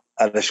Out,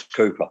 Alice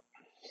Cooper.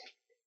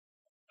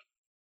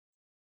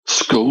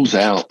 School's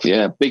Out,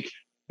 yeah. Big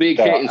hit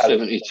in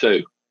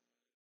 72.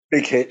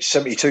 Big hit,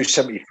 72,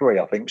 73,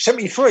 I think.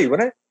 73,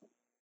 wasn't it?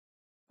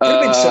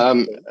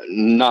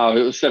 No,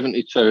 it was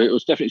 72. It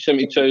was definitely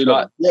 72,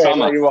 like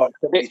summer. No, you're right,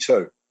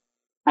 72.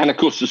 And of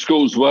course, the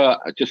schools were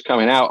just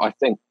coming out, I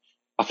think.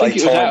 I think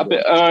it was out a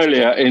bit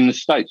earlier in the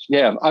States.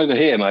 Yeah, over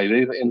here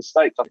maybe, but in the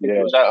States, I think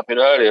it was out a bit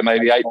earlier,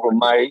 maybe April,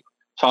 May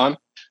time.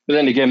 But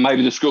then again,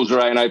 maybe the schools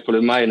are out in April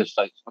and May in the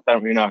States. I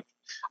don't really know.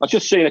 I've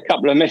just seen a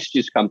couple of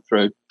messages come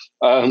through.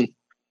 We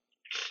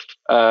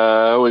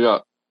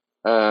got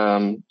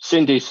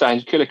Cindy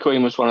saying Killer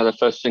Queen was one of the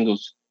first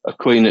singles of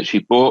Queen that she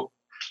bought.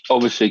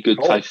 Obviously, good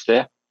taste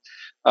there.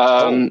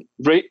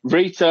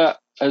 Rita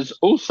has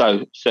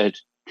also said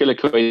Killer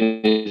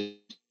Queen is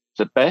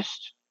the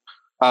best.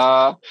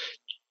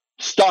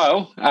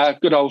 Style, our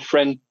good old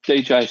friend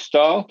DJ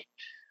Style,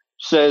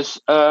 says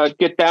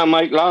Get Down,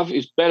 Make Love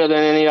is better than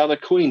any other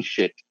Queen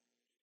shit.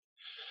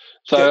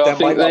 So I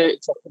think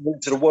it's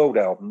Into the World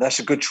album. That's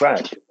a good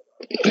track.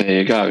 There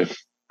you go.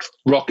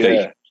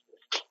 Rocky.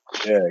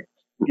 Yeah.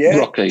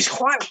 Rocky. It's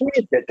quite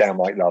weird, Get Down,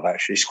 Make Love,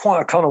 actually. It's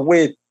quite a kind of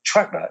weird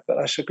track, that, but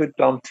that's a good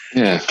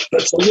yeah.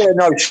 But so,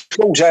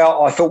 School's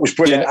Out I thought was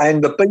brilliant. Yeah.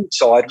 And the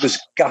B-side was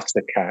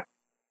Gutter Cat.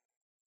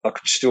 I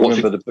can still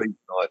remember the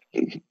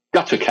B-side.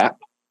 Gutter Cat?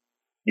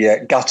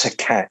 Yeah, Gutter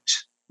Cat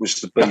was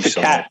the B-side.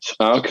 Gutter Cat.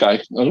 Oh, okay.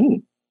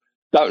 Ooh.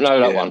 Don't know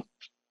that one.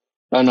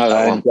 Don't know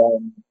that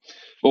one.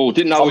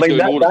 Didn't know we were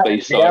doing all the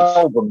B-sides.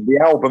 The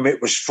album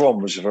it was from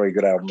was a very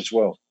good album as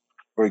well.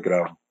 Very good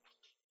album.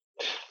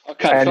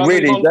 Okay, and so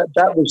really,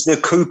 that was the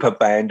Cooper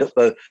band at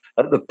the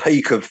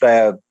peak of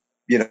their,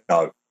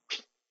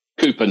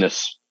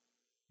 Cooperness.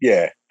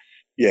 Yeah,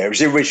 it was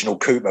the original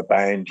Cooper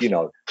band,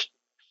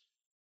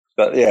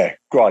 But yeah,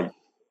 great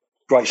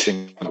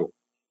single.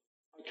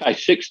 Okay,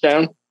 6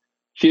 down,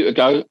 few to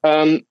go.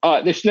 All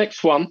right, this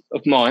next one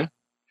of mine,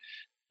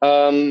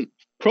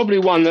 probably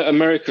one that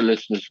American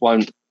listeners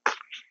won't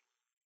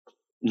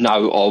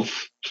know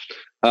of,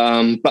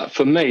 but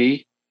for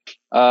me,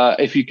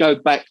 if you go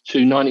back to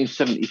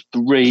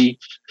 1973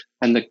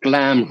 and the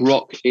glam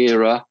rock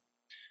era,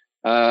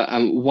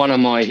 and one of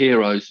my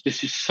heroes,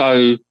 this is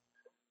so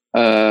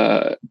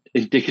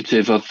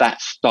indicative of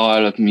that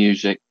style of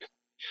music.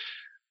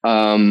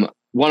 One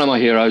of my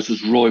heroes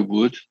was Roy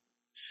Wood.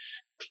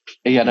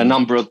 He had a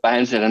number of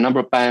bands. He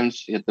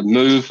had the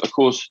Move, of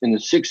course, in the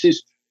 60s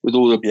with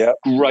all the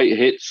great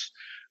hits.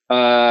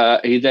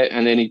 And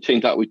then he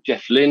teamed up with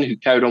Jeff Lynne, who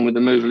carried on with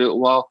the Move a little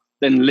while.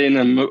 Then Lynne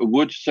and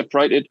Wood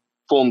separated,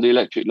 formed the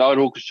Electric Light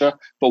Orchestra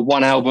for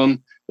one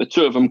album. The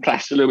two of them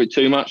clashed a little bit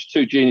too much,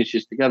 two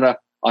geniuses together,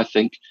 I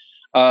think.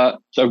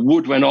 So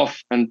Wood went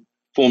off and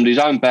formed his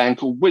own band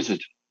called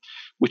Wizard,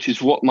 which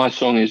is what my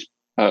song is,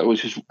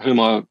 which is who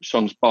my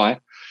song's by.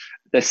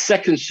 Their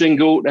second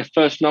single, their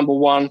first number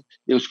one,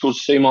 it was called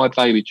See My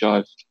Baby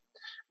Jive.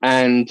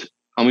 And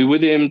I mean,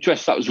 with him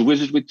dressed up as a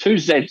wizard with two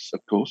Zs,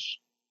 of course.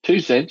 Two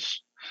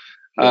Zs.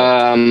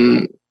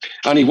 Only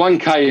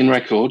 1K in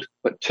record,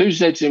 but two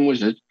Zs in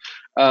Wizard.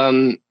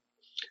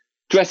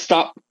 Dressed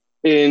up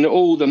in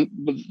all the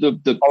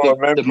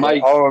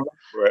makeup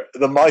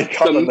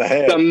and the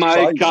hair. The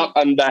makeup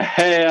and the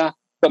hair,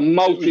 the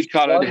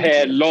multicoloured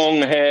hair,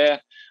 long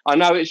hair. I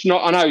know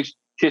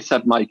Kiss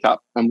had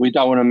makeup and we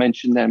don't want to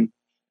mention them,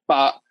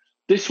 but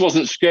this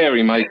wasn't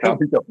scary makeup.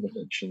 We don't want to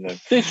mention them.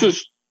 This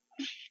was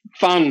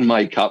fun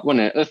makeup,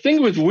 wasn't it? The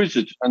thing with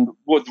Wizard and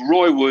with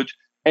Roy Wood,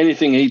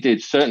 anything he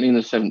did, certainly in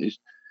the 70s,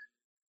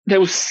 there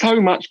was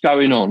so much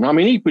going on. I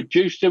mean, he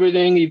produced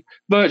everything. He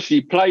virtually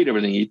played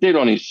everything he did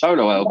on his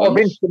solo albums. A lot of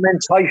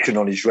instrumentation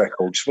on his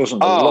records,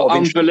 wasn't there?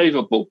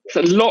 Unbelievable.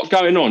 There's a lot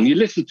going on. You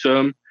listen to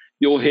them,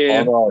 you'll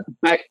hear,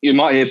 you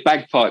might hear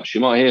bagpipes, you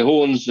might hear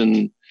horns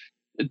and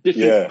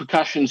different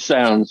percussion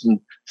sounds and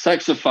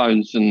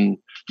saxophones and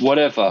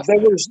whatever. There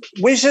was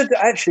Wizard,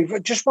 actually,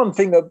 just one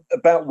thing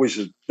about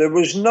Wizard, there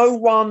was no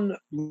one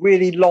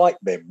really like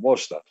them,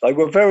 was there? They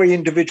were a very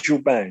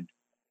individual band.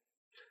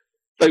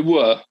 They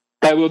were.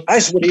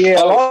 As were the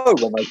ELO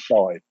when they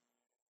started.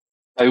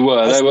 They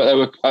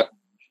were quite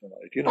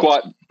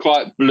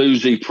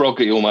bluesy,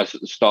 proggy almost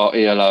at the start.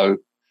 ELO.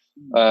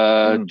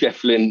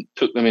 Jeff Lynne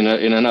took them in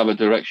another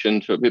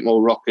direction to a bit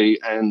more rocky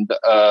and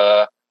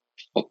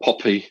or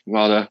poppy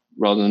rather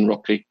than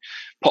rocky,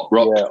 pop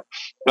rock. Yeah.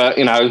 But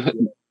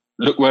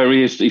look where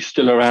he is. He's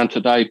still around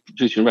today,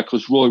 producing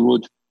records. Roy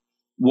Wood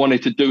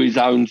wanted to do his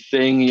own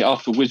thing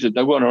after Wizard.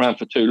 They weren't around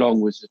for too long.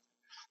 Wizard.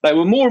 They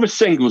were more of a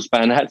singles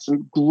band. They had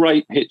some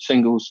great hit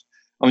singles.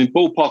 I mean,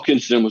 Ballpark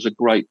Incident was a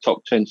great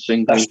top 10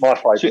 single. That's my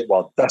favourite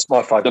one.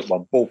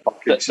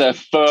 Ballpark Incident. That's their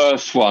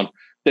first one.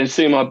 Then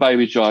See My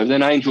Baby Jive.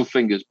 Then Angel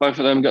Fingers. Both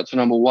of them got to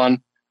number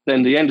one.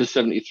 Then the end of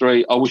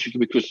 73, I Wish It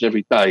Could Be Christmas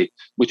Every Day,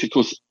 which, of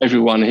course,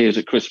 everyone hears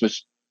at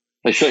Christmas.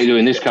 They certainly do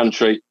in this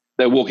country.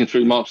 They're walking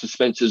through Marks and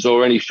Spencer's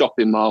or any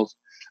shopping malls.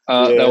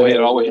 They'll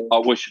hear I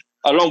Wish,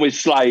 along with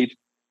Slade,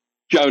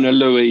 Jonah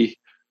Louie,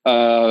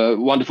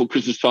 Wonderful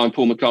Christmas Time,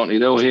 Paul McCartney.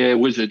 They'll hear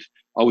Wizard,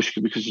 I Wish It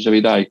Could Be Christmas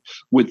Every Day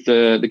with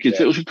the kids.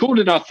 It was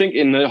recorded, I think,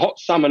 in the hot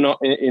summer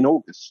in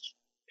August.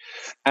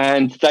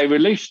 And they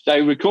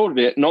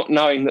recorded it not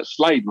knowing that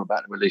Slade were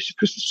about to release a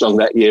Christmas song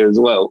that year as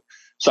well.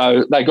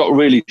 So they got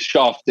really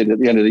shafted at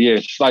the end of the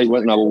year. Slade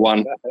went number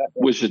one.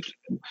 Wizard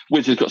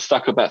got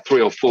stuck about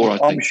 3 or 4, I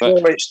think. I'm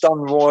sure it's done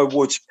Roy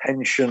Wood's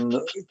pension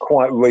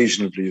quite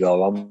reasonably,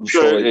 though. I'm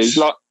sure it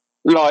is.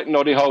 Like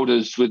Noddy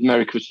Holders with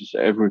Merry Christmas to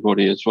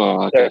everybody as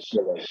well, I guess.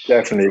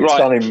 Definitely. It's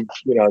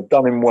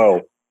done him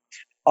well.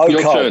 Okay.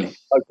 Your turn.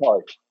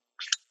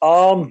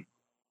 Okay.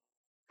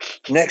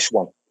 Next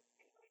one.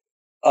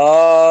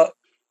 Can't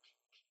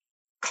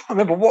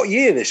remember what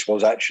year this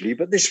was actually,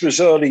 but this was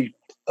early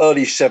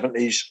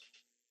 70s.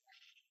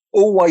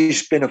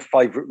 Always been a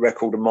favourite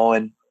record of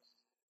mine.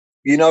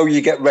 You know,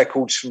 you get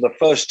records from the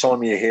first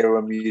time you hear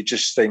them, you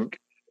just think,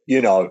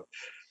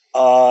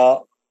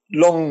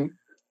 long,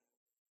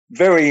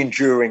 very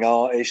enduring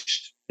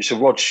artist. It's a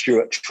Rod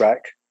Stewart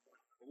track.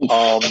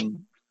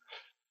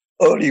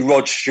 Early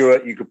Rod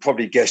Stewart, you could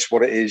probably guess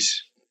what it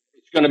is.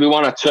 It's going to be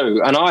one or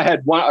two. And I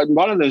had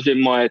one of those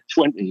in my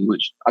 20,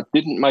 which I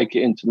didn't make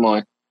it into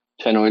my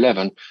 10 or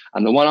 11.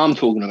 And the one I'm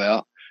talking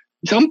about,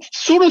 so I'm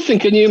sort of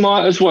thinking you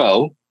might as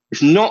well.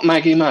 It's not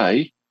Maggie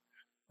May,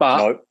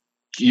 but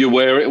You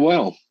Wear It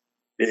Well.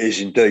 It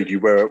is indeed. You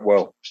Wear It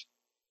Well.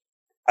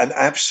 An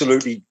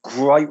absolutely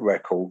great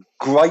record,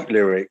 great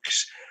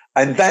lyrics.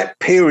 And that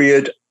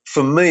period,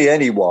 for me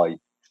anyway,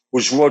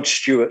 was Rod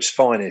Stewart's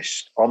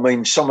finest. I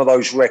mean, some of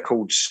those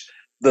records,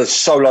 the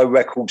solo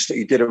records that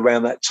he did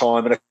around that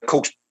time, and of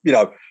course,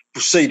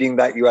 preceding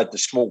that, you had the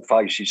Small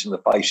Faces and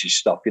the Faces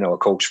stuff, of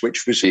course,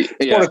 which was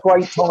what a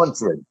great time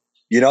for him,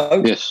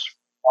 Yes.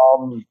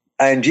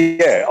 And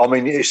I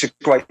mean, it's a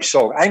great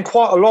song and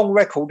quite a long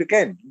record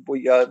again.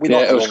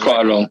 It was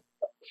quite long.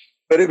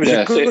 But it was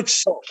a good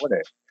song,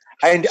 wasn't it?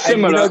 And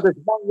there's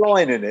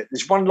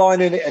one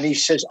line in it. And he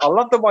says, I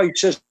love the way he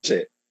says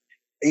it.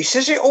 He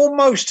says it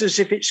almost as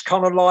if it's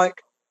kind of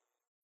like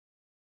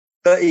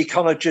that he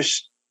kind of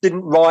just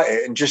didn't write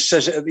it and just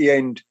says it at the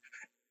end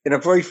in a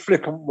very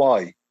flippant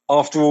way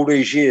after all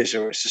these years,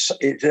 and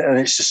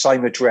it's the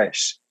same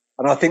address.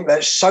 And I think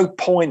that's so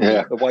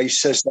poignant, the way he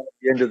says that at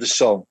the end of the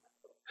song.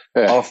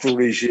 Yeah. After all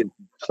these years,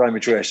 same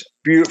address.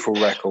 Beautiful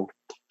record.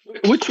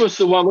 Which was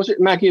the one? Was it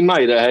Maggie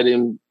May that had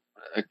him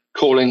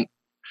calling?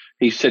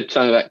 He said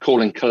something about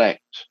calling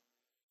collect.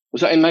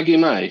 Was that in Maggie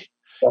May?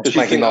 That's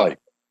Maggie May.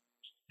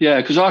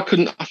 Because I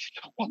couldn't.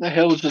 What the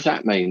hell does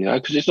that mean?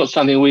 Because it's not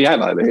something we have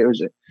over here,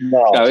 is it?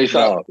 No, it's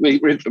like we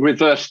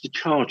reverse the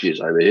charges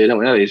over here, don't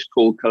we? No, it's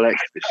called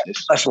collect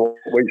business. That's what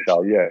we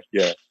say.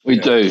 Yeah. We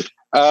do.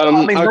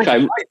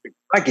 Okay.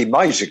 Maggie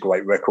May's a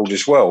great record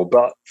as well,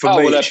 but for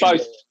me, they're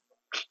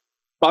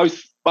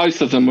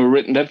both of them were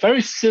written. They're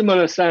very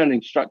similar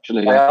sounding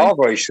structurally. They are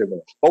very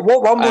similar. But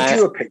what one would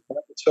you have picked out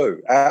of the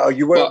two?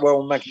 You Wear It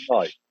Well, Maggie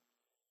May.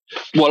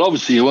 Well,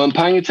 obviously you weren't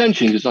paying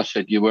attention because I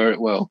said You Wear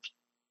It Well.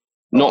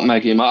 Not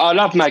Maggie May. I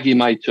love Maggie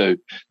May too.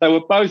 They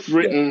were both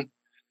written,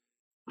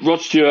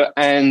 Rod Stewart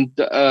and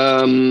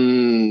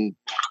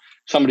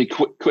somebody,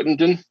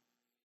 Quittenden,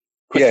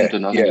 I think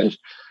it is.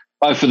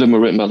 Both of them were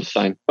written by the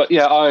same. But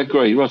I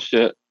agree. Rod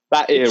Stewart,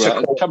 that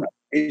era.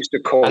 It's the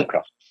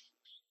corker.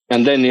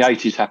 And then the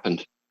 80s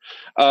happened.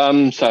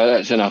 So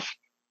that's enough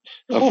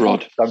of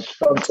Rod. Don't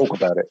talk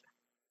about it.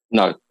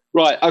 No.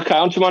 Right, okay,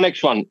 on to my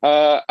next one.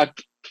 Back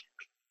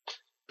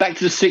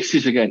to the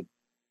 60s again.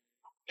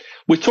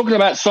 We're talking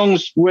about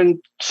songs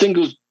when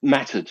singles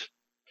mattered.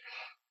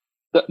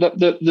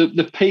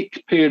 The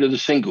peak period of the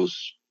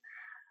singles,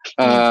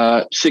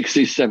 60s,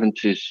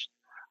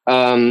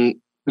 70s,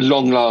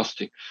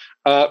 long-lasting.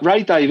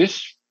 Ray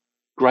Davies,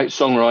 great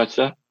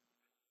songwriter.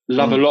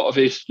 Love a lot of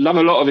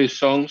his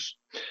songs.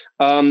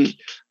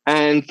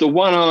 And the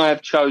one I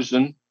have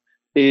chosen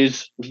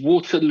is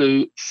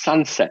Waterloo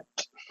Sunset.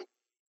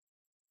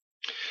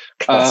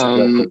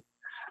 Wasn't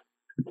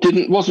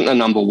a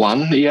number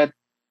one. He had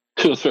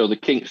 2 or 3, or the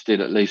Kinks did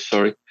at least,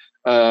 sorry.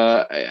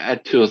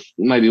 Had 2 or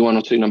maybe 1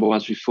 or 2 number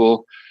ones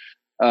before.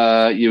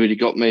 You Really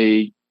Got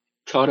Me,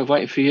 Tired of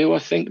Waiting for You, I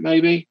think,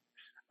 maybe.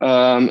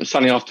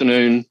 Sunny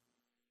Afternoon,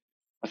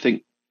 I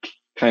think,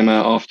 came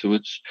out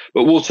afterwards.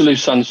 But Waterloo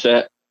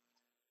Sunset,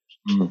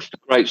 a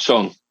great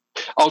song.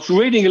 I was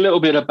reading a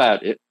little bit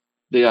about it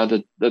the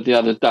other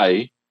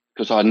day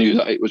because I knew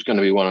that it was going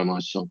to be one of my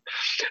songs.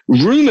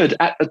 Rumoured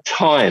at the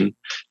time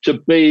to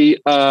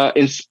be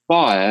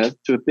inspired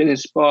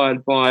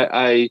by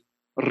a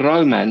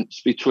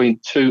romance between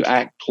 2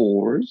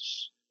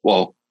 actors.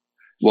 Well,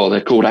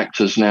 they're called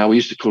actors now. We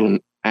used to call them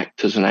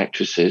actors and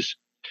actresses.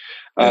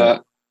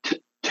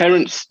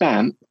 Terence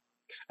Stamp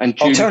and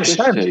Julie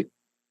Christie.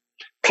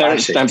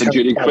 Terence Stamp and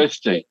Julie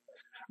Christie,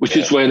 which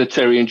is where the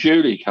Terry and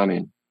Julie come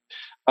in.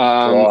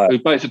 Who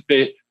both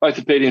appeared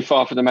in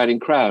Far From the Madding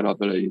Crowd, I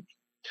believe.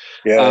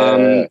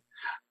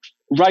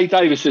 Ray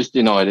Davies has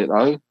denied it,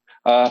 though.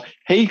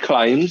 He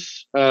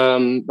claims,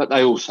 but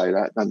they all say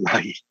that, don't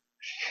they?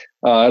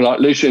 Like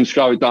Lucy and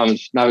Sky with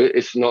Diamonds, no,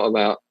 it's not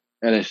about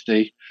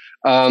LSD.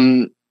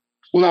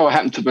 Although I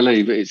happen to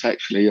believe it's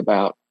actually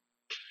about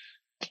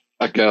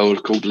a girl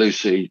called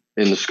Lucy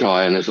in the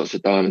sky and there's lots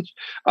of diamonds.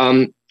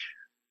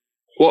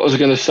 What was I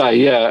going to say?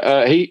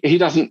 Yeah, he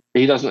doesn't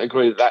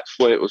agree that that's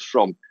where it was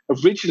from.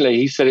 Originally,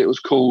 he said it was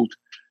called.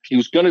 He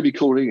was going to be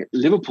calling it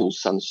Liverpool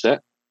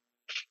Sunset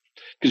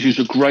because he was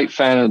a great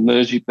fan of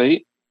Mersey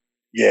Beat.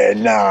 Yeah,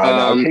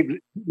 no.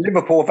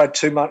 Liverpool have had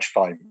too much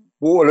fame.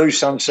 Waterloo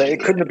Sunset.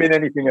 It couldn't have been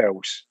anything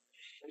else.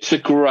 It's a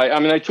great. I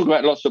mean, they talk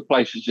about lots of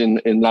places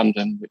in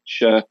London,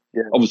 which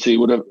obviously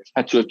would have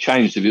had to have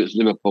changed if it was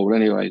Liverpool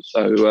anyway.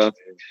 So,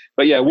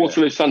 but yeah,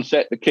 Waterloo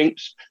Sunset, the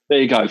Kinks. There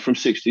you go, from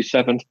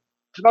 '67.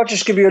 Can I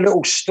just give you a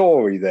little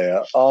story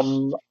there?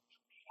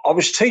 I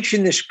was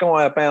teaching this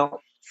guy about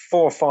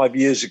 4 or 5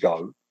 years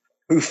ago,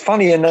 who,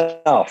 funny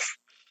enough,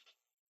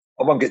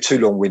 I won't get too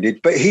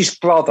long-winded, but his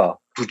brother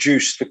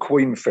produced the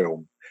Queen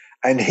film,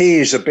 and he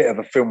is a bit of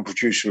a film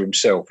producer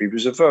himself. He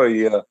was a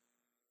very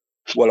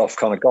well-off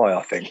kind of guy,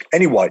 I think.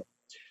 Anyway,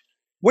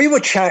 we were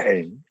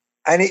chatting,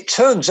 and it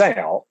turns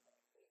out,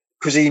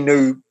 because he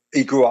knew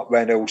he grew up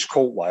around Earls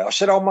Courtway, I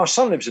said, oh, my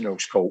son lives in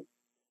Earls Court.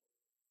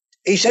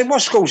 He said,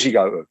 what schools he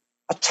go to?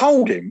 I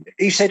told him.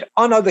 He said,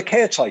 I know the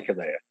caretaker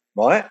there,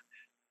 right?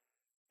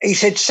 He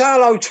said, say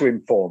hello to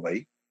him for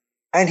me.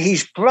 And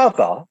his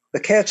brother,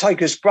 the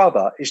caretaker's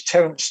brother, is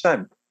Terence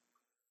Stamp.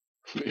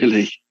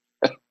 Really?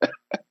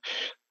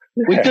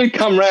 We do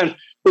come round.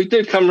 We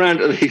do come round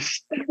to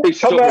these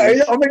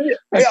stories. I mean,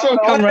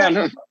 come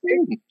round.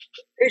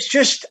 It's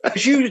just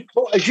as you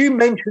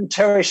mentioned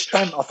Terence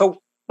Stamp, I thought,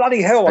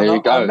 bloody hell! I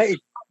met him.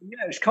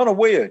 Yeah, it's kind of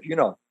weird,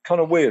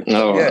 kind of weird.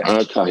 Oh, yeah.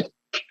 Okay.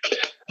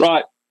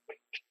 Right.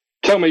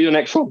 Tell me your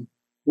next one.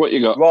 What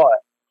you got? Right.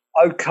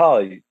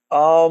 Okay.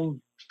 I've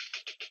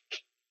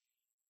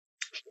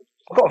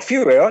got a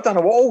few here. I don't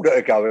know what order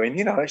to go in.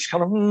 It's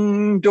kind of,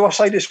 do I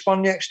say this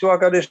one next? Do I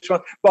go this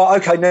one?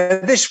 But okay, now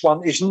this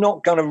one is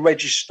not going to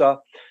register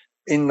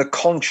in the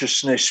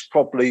consciousness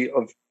probably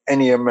of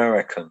any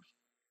American.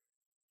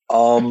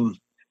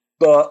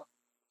 But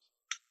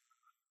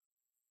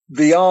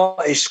the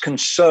artist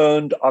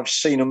concerned, I've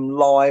seen them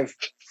live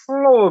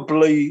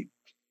probably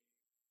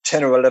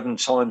 10 or 11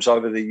 times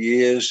over the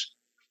years.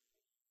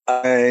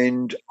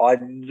 And I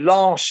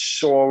last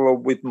saw her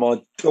with my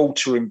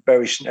daughter in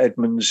Bury St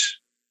Edmunds,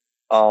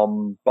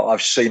 but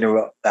I've seen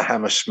her at the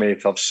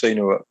Hammersmith. I've seen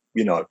her at,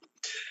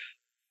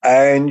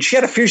 and she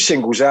had a few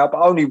singles out,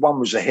 but only one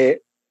was a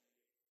hit.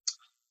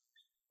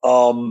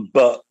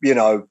 But,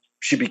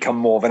 she become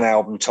more of an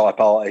album type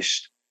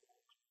artist.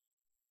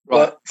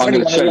 Right, but I'm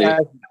going to tell you.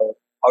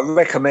 I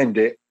recommend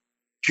it.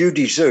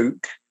 Judy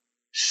Zook,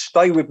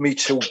 Stay With Me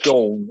Till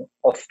Dawn,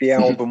 off the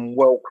album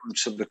Welcome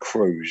to the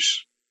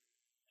Cruise.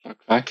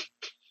 Okay.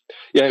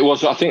 Yeah, it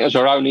was. I think it was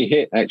her only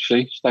hit,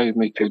 actually. Stay With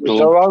Me Till Dawn. It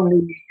was her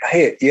only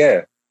hit,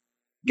 yeah.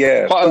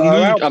 Yeah.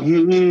 Quite a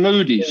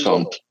moody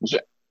song. Was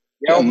it?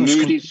 Yeah, a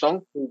moody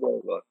song?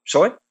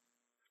 Sorry?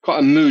 Quite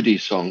a moody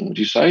song, would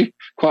you say?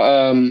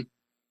 Quite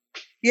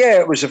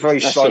yeah, it was a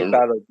very slow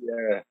ballad,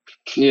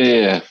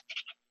 Yeah.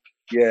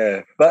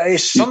 Yeah. But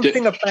there's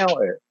something about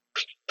it.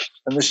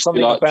 And there's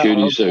something about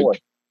Judy her Zook.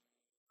 voice.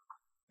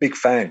 Big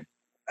fan.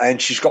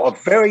 And she's got a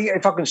very,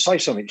 if I can say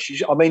something,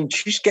 she's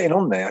getting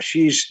on now.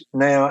 She's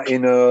now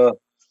in I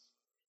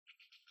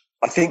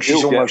think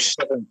she's almost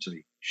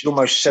 70. She's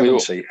almost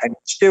 70 and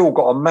still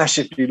got a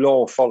massively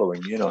loyal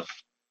following,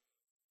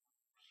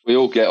 We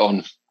all get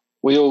on.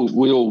 We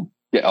all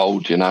get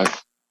old,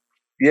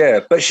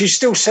 Yeah, but she's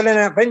still selling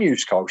out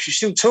venues, Cole. She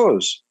still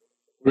tours.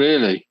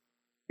 Really?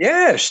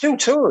 Yeah, still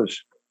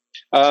tours.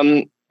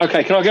 Okay,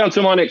 can I get on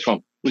to my next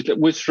one?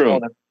 With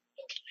Strum.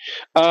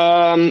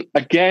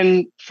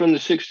 Again from the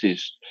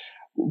 60s.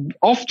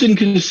 Often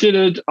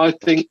considered, I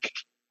think,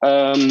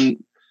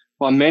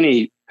 by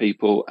many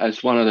people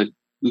as one of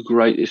the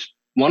greatest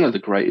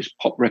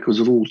pop records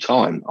of all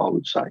time, I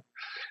would say.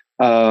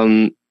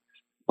 By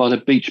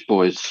the Beach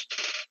Boys.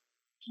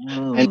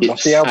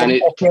 Off the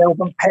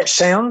album Pet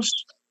Sounds?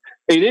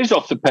 It is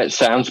off the Pet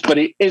Sounds, but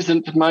it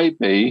isn't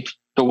maybe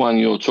the one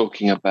you're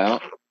talking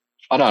about.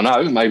 I don't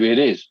know, maybe it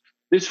is.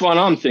 This one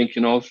I'm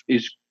thinking of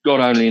is God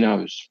Only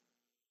Knows.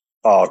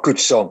 Oh, good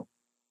song.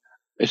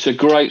 It's a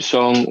great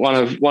song, one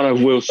of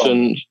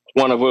Wilson's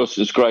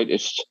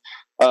greatest.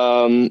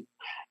 Originally,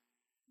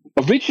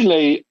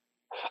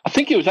 I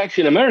think it was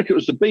actually in America, it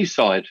was the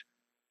B-side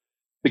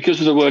because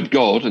of the word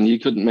God, and you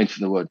couldn't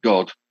mention the word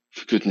God,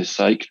 for goodness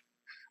sake,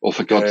 or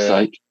for God's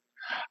sake.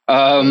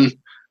 And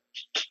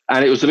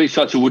it was the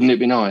B-side to Wouldn't It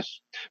Be Nice?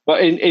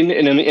 But in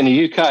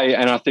the UK,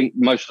 and I think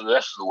most of the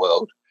rest of the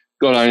world,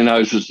 God Only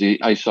Knows was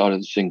the A-side of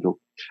the single.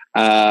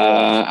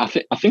 I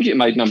think it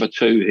made number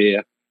 2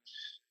 here.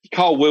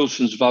 Carl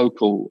Wilson's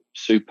vocal,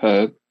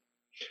 superb.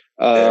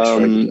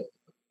 Very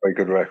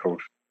good record.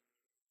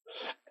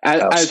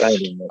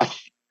 Outstanding.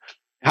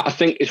 I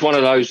think it's one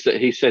of those that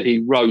he said he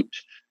wrote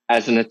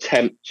as an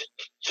attempt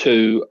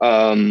to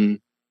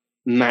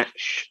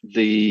match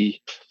the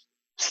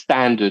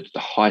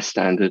high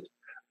standard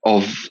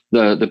of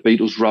the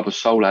Beatles' Rubber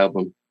Soul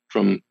album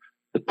from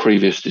the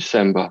previous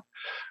December.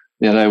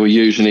 They were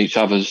using each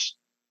other's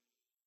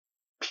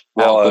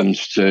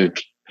albums to,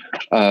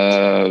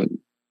 I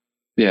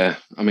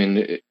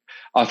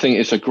think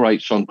it's a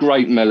great song,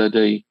 great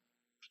melody,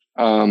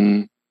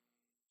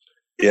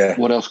 Yeah.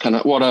 What else can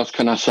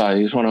I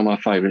say? It's one of my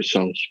favourite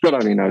songs. God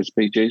only knows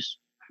Bee Gees.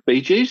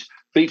 Bee Gees?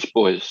 Beach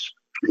Boys.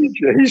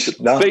 Jeez,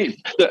 no.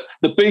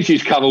 The Bee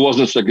Gees cover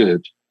wasn't so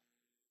good.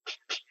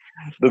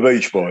 The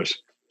Beach Boys.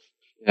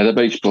 Yeah, the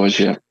Beach Boys,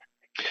 yeah.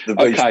 The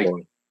Beach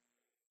Boys.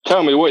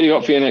 Tell me, what you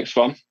got for your next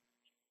one?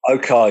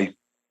 Okay.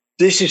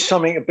 This is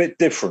something a bit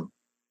different.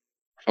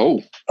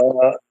 Oh.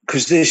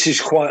 Because this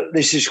is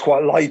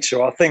quite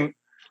later. I think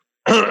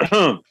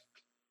I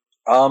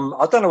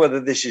don't know whether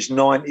this is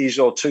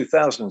 90s or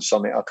 2000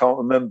 something. I can't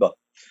remember.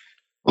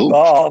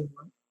 But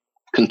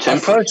I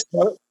first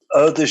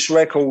heard this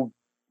record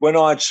when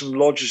I had some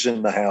lodgers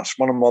in the house.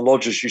 One of my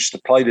lodgers used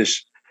to play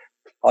this.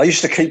 I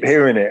used to keep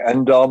hearing it,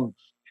 and I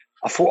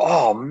thought,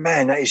 oh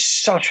man, that is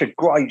such a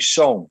great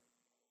song.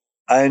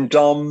 And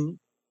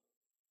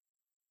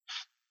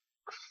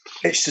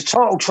it's the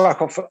title track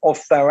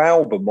off their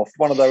album, off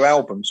one of their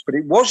albums, but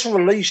it was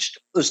released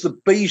as the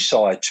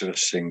B-side to a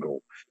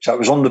single. So it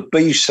was on the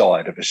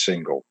B-side of a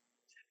single.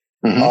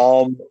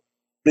 Mm-hmm.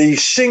 The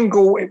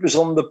single, it was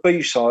on the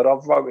B-side.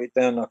 I've wrote it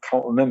down. I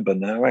can't remember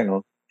now. Hang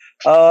on.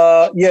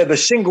 The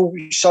single.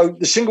 So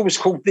the single was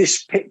called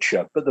This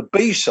Picture, but the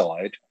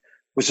B-side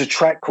was a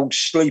track called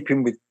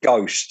Sleeping with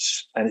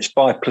Ghosts, and it's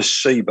by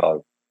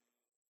Placebo.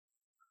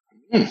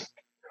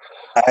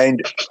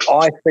 And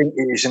I think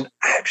it is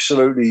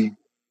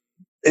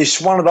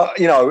it's one of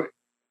the,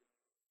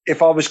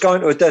 if I was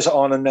going to a desert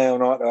island now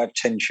and I had to have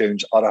 10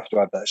 tunes, I'd have to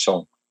have that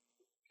song.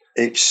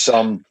 It's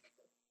and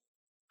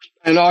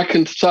I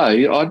can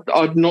say I'm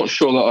not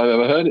sure that I've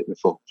ever heard it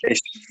before.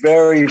 It's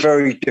very,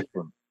 very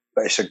different,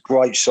 but it's a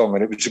great song,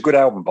 and it was a good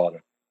album by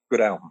them.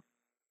 Good album.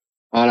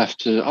 I'll have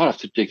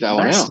to dig that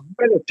one out.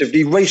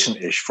 Relatively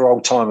recent-ish for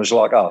old timers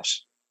like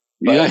us.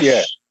 Yes.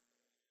 Yeah.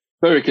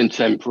 Very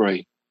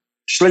contemporary.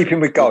 Sleeping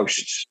with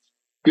Ghosts.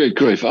 Good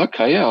grief.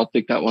 Okay, yeah, I'll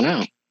dig that one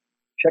out.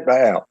 Check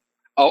that out.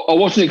 I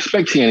wasn't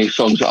expecting any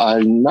songs that I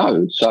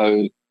know,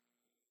 so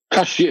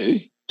trust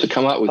you to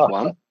come up with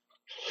one.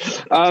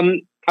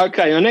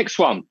 Okay, the next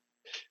one.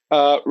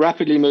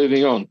 Rapidly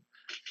moving on.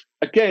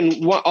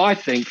 Again, what I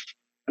think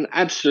an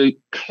absolute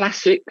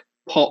classic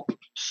pop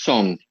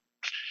song.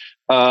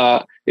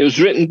 It was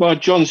written by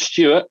John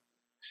Stewart.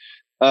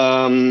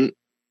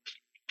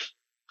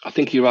 I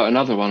think he wrote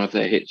another one of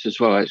their hits as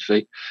well,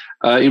 actually.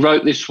 He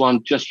wrote this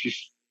one just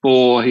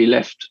before he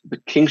left the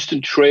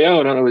Kingston Trio.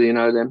 I don't know whether you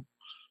know them.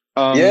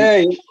 Yeah,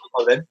 I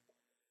know them.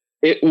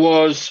 It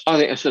was, I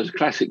think it's a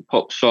classic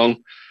pop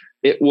song.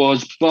 It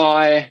was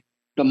by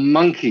the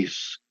Monkees.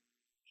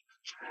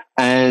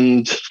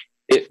 And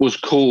it was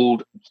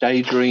called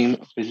Daydream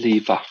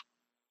Believer.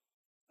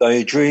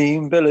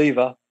 Daydream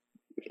Believer.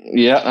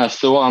 Yeah,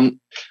 that's the one.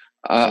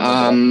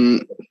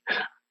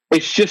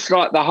 It's just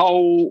like the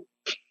whole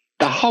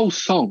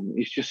song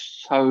is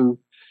just so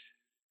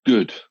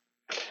good.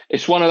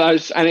 It's one of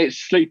those, and it's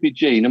Sleepy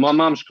Jean, and my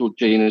mum's called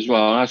Jean as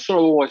well. And I sort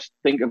of always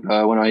think of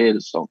her when I hear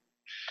the song.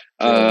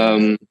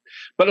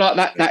 But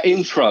like that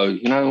intro,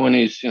 when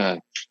he's,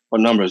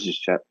 what number is this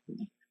chap?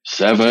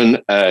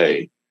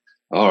 7A.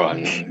 All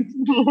right.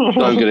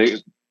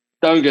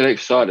 Don't get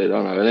excited,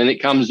 I know. And then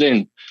it comes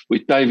in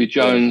with Davy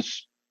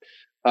Jones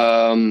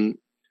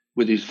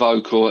with his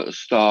vocal at the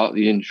start,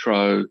 the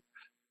intro.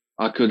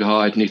 I could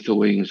hide neath the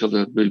wings of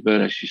the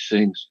bluebird as she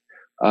sings.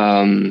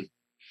 And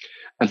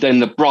then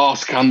the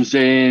brass comes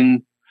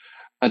in,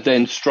 and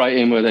then straight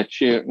in with their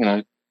cheer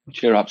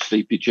up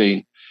Sleepy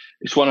Jean.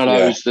 It's one of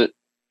those that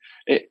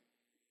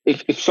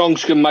if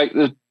songs can make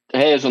the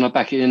hairs on the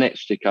back of your neck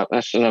stick up,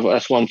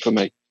 that's one for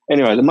me.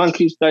 Anyway, the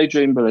Monkees,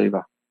 Daydream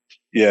Believer.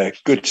 Yeah,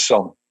 good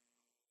song.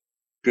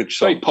 Good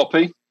song. Very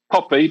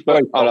poppy,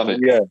 but I love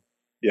it.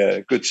 Yeah,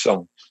 good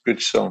song.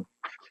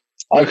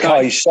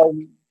 Okay, so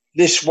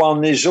this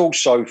one is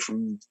also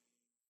from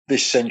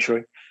this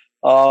century.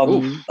 I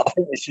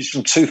think this is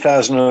from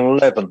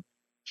 2011.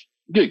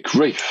 Good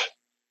grief.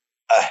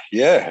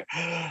 Yeah.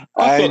 I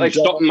thought they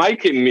stopped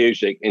making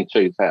music in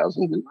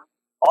 2000, didn't they?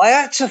 I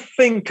had to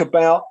think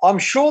about, I'm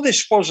sure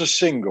this was a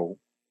single.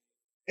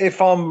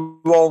 If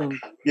I'm wrong,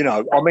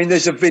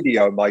 there's a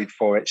video made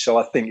for it, so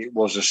I think it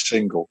was a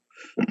single.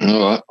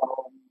 All right.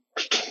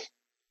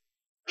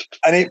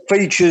 And it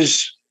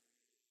features,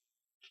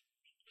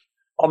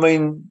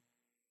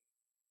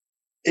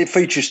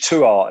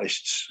 two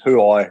artists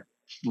who I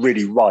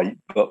really rate,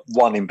 but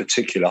one in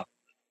particular,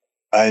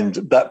 and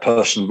that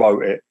person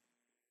wrote it.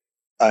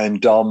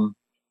 And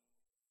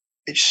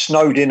it's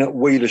Snowed In at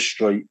Wheeler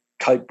Street,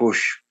 Cape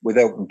Bush, with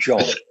Elton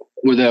John.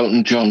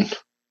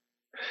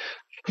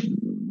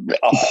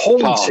 A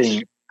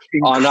haunting,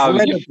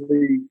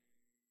 incredibly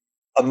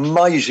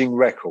amazing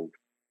record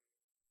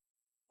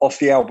off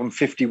the album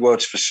 50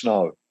 Words for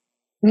Snow.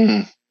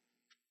 I'd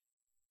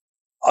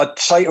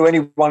say to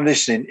anyone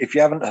listening, if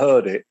you haven't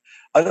heard it,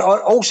 and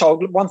also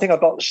one thing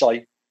I'd like to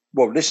say,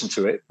 well, listen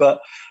to it, but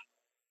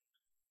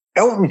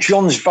Elton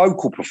John's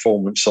vocal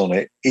performance on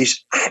it is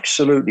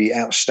absolutely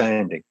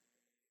outstanding.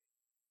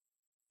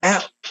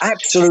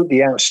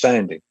 Absolutely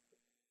outstanding.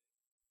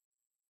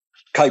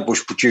 Kate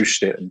Bush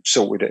produced it and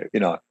sorted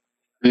it,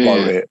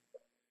 wrote it.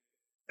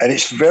 And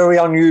it's very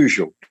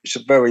unusual. It's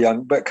a very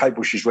but Kate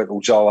Bush's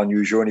records are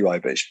unusual anyway,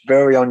 but it's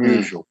very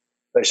unusual.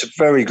 But it's a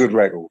very good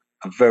record,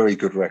 a very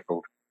good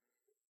record.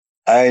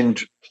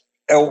 And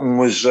Elton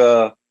was,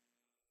 I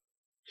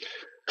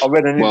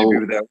read an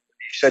interview with Elton.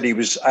 He said he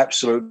was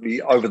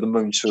absolutely over the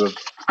moon to have,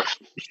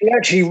 he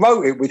actually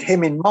wrote it with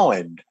him in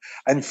mind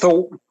and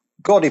thought,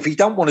 God, if he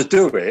don't want to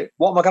do it,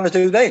 what am I going to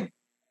do then?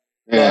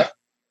 Yeah. But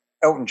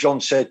Elton John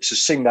said to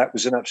sing that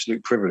was an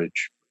absolute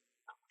privilege.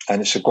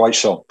 And it's a great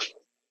song.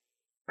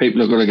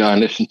 People are going to go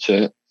and listen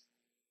to it.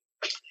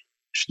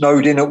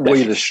 Snowed in at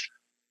Wheeler Street.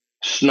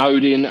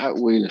 Snowed in at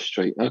Wheeler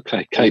Street.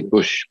 Okay, Kate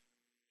Bush.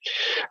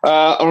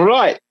 All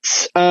right.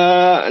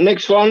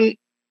 Next one.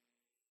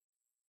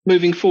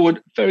 Moving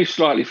forward very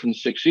slightly from the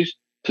 60s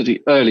to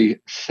the early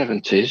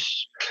 70s.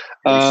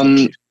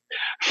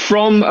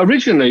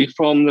 Originally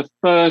from the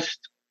first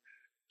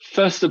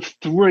of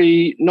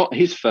three, not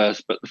his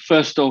first, but the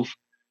first of,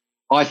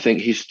 I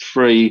think, his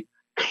three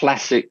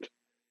classic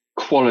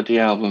quality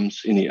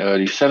albums in the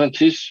early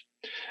 70s.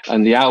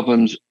 And the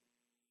albums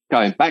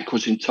going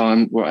backwards in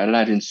time were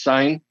Aladdin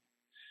Sane,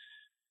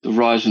 The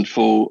Rise and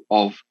Fall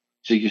of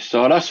Ziggy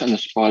Stardust and the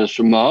Spiders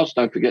from Mars,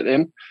 don't forget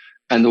them.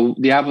 And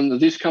the album that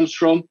this comes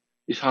from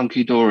is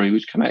Hunky Dory,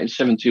 which came out in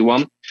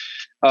 71.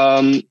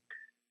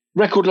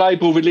 Record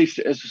label released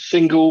it as a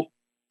single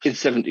in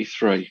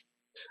 73.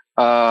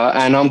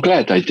 And I'm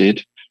glad they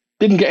did.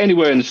 Didn't get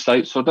anywhere in the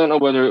States, so I don't know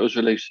whether it was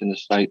released in the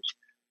States,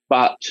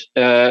 but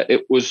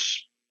it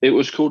was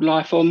called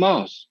Life on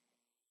Mars.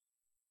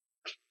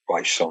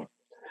 Great song.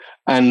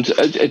 And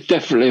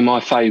definitely my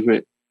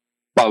favourite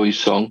Bowie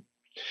song.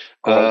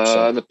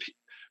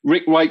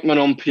 Rick Wakeman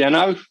on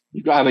piano.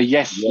 You've got to have a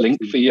yes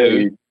link indeed. For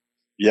you.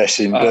 Yes,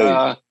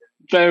 indeed.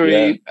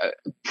 Very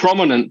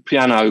prominent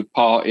piano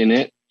part in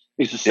it.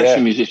 He's a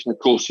session musician, of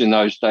course, in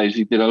those days.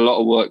 He did a lot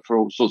of work for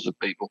all sorts of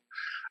people.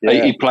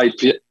 Yeah. He played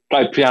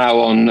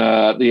piano on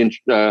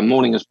The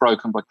Morning Has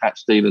Broken by Cat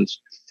Stevens.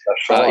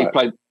 That's right.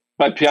 He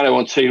played piano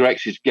on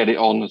T-Rex's Get It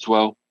On as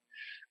well.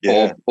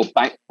 Yeah. Or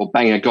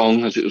Bang a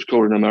Gong, as it was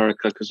called in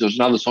America, because there was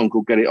another song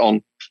called Get It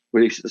On,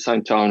 released at the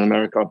same time in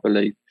America, I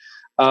believe.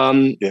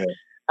 And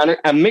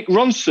Mick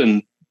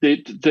Ronson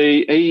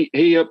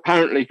he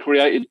apparently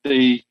created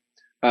the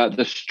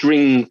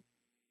string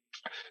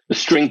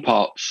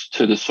parts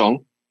to the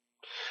song.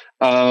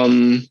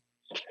 What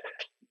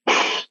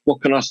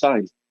can I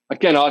say?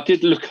 Again, I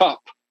did look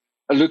up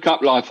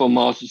Life on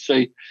Mars to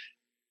see,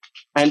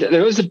 and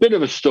there was a bit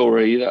of a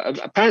story that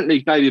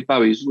apparently David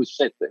Bowie was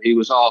said that he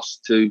was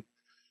asked to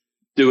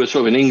do a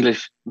sort of an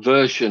English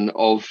version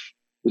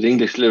with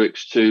English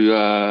lyrics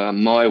to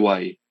My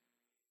Way,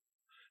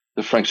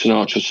 the Frank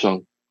Sinatra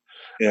song.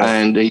 Yeah.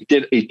 And he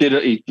did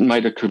it. He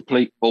made a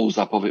complete balls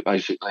up of it,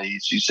 basically.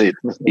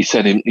 He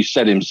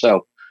said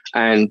himself,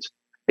 and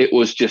it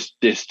was just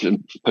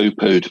distant,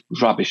 poo-pooed,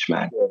 rubbish,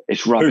 man.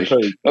 It's rubbish.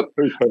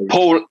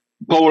 Poo-poo.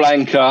 Paul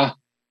Anka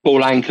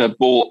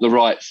bought the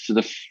rights to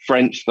the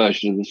French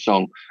version of the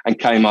song and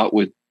came up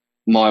with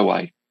My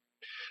Way.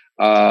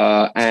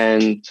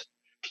 And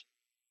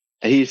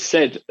he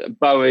said,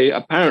 Bowie,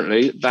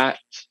 apparently, that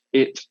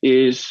it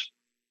is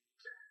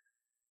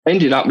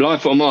ended up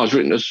Life on Mars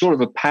written as sort of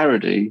a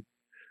parody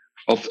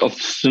of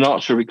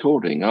Sinatra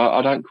recording.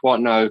 I don't quite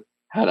know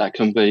how that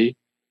can be,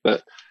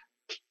 but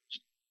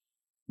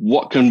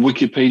what can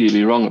Wikipedia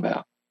be wrong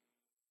about?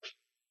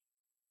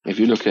 If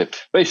you look at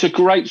it. But it's a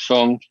great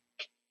song.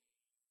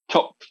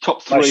 Top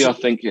three, I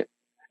think,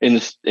 in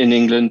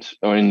England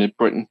or in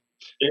Britain.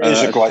 It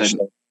is a great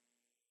song.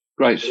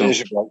 Great song.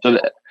 So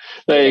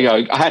there you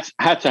go. I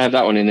had to have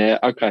that one in there.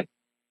 Okay.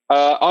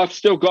 I've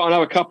still got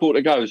another couple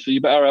to go, so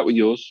you better out with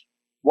yours.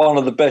 One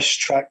of the best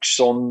tracks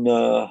on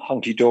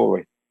Hunky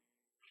Dory,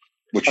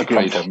 which you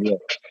come from, yeah.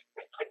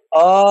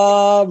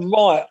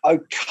 Right,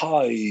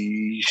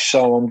 okay.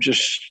 So I'm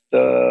just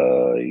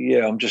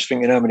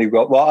thinking how many we've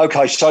got. Well,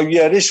 okay, so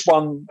yeah, this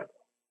one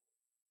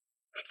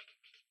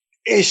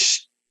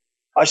is,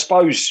 I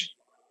suppose,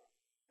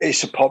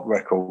 it's a pop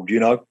record, you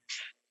know.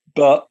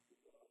 But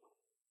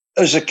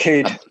as a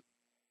kid,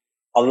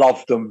 I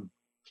loved them,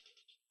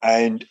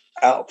 and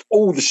out of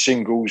all the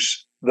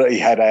singles that he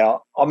had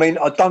out, I mean,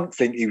 I don't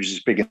think he was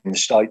as big in the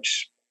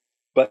States,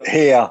 but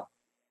here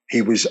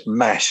he was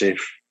massive.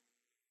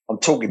 I'm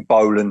talking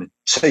Bolan,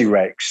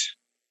 T-Rex.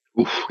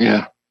 Oof,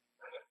 yeah.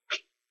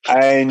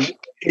 And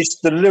it's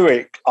the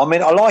lyric. I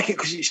mean, I like it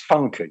because it's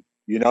funky,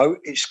 you know,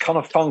 it's kind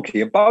of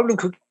funky. And Bolan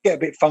could get a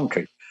bit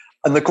funky.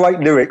 And the great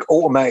lyric,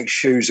 automatic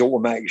shoes,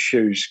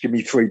 give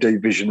me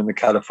 3D vision and the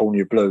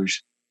California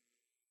blues.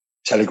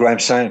 Telegram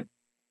Sam,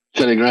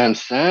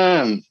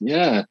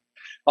 yeah.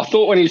 I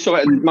thought when you saw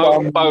it,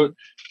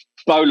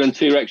 Bolan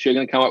T-Rex, you're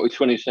going to come up with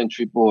 20th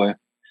Century Boy.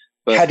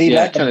 But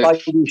Cadillac and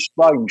Baby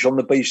Strange on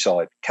the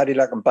B-side.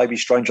 Cadillac and Baby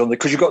Strange on the...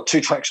 Because you've got two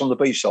tracks on the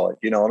B-side,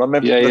 you know, and I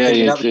remember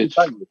thinking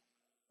that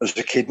as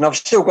a kid, and I've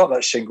still got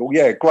that single.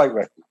 Yeah, great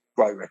record.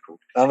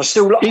 And I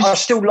still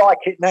like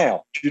it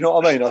now. Do you know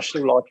what I mean? I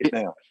still like it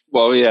now.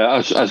 Well, yeah,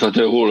 as I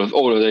do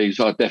all of these,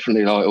 I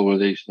definitely like all of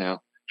these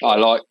now. I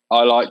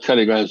like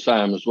Telegram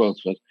Sam as well.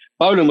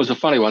 Bolan was a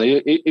funny one.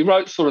 He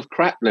wrote sort of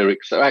crap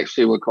lyrics that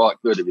actually were quite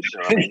good. If you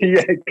know what I mean.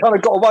 Yeah, kind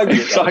of got away with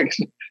it. Like,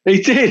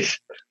 he did.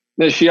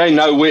 No, she ain't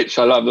no witch.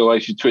 I love the way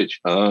she twitch.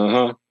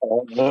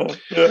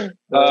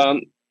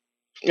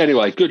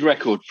 Anyway, good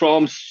record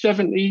from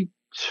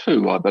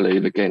 72, I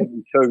believe.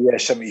 Again,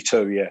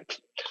 72. Yeah.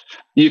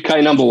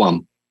 UK number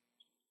one.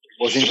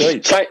 Was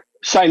indeed.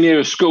 Same year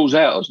as Schools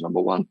Out as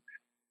number one.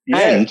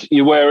 Yeah. And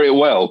You Wear It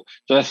Well.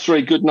 So that's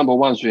 3 good number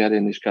ones we had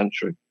in this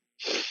country.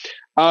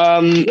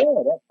 Yeah,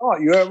 that's right.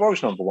 You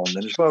was number one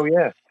then as well.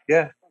 Yeah.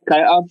 Yeah.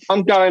 Okay,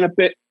 I'm going a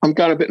bit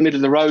middle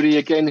of the roadie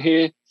again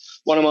here.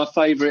 One of my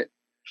favourite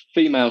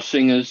female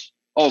singers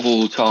of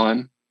all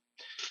time,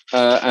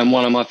 and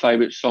one of my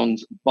favourite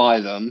songs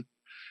by them.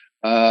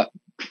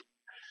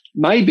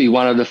 Maybe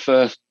one of the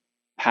first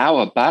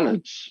power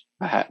ballads,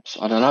 perhaps.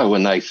 I don't know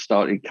when they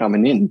started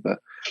coming in, but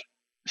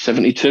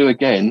 72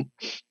 again,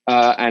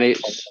 and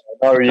it's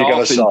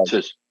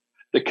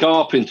The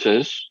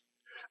Carpenters,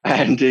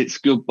 and it's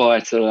Goodbye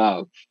to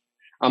Love.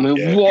 I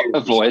mean, what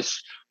a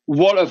voice!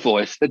 What a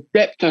voice! The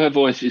depth of her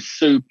voice is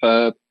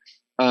superb.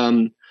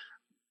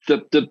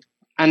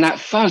 And that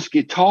fuzz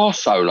guitar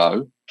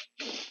solo.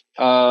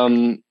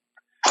 That's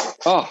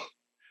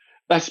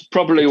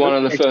probably one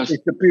of the first.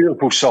 It's a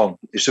beautiful song.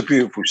 It's a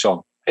beautiful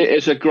song. It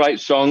is a great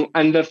song,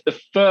 and the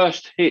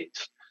first hit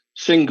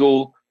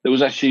single that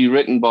was actually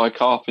written by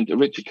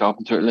Richard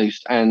Carpenter at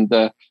least, and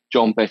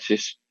John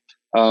Bettis,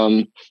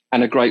 and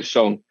a great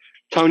song.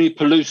 Tony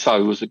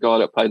Peluso was the guy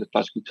that played the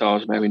fuzz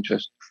guitars. No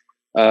interest.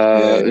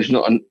 It's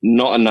not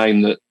a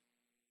name that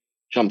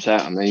jumps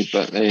out at me,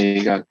 but there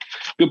you go.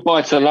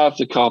 Goodbye to Love,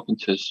 the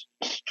Carpenters.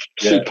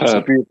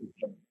 Superb.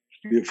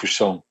 Beautiful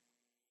song.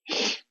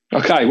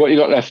 Okay, what you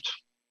got left?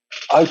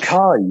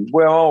 Okay,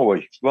 where are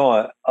we?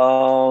 Right.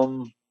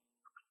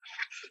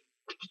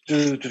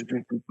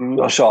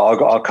 Sorry,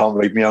 I can't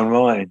read my own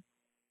writing.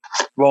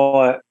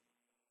 Right.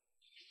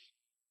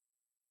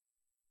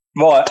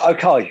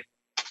 Okay.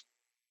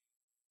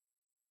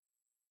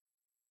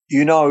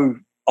 You know,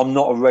 I'm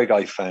not a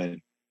reggae fan.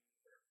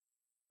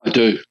 I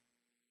do.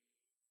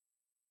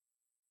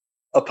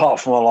 Apart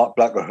from I like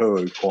Black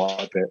Uhuru quite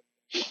a bit.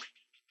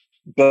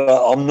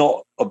 But I'm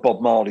not a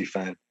Bob Marley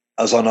fan,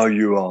 as I know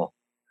you are.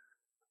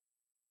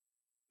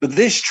 But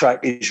this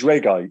track is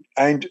reggae.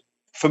 And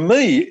for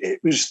me, it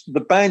was the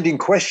band in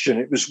question.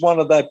 It was one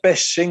of their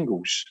best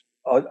singles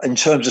in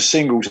terms of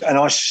singles. And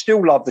I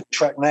still love the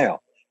track now.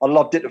 I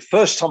loved it the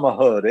first time I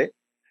heard it.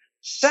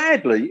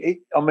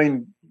 Sadly,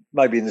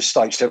 maybe in the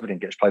States, everything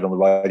gets played on the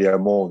radio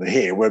more than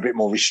here. We're a bit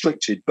more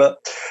restricted. But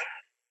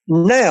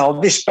now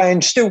this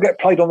band still get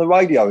played on the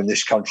radio in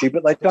this country,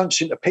 but they don't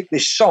seem to pick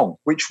this song,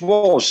 which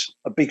was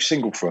a big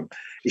single for them.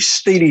 It's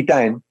Steely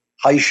Dan,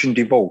 Haitian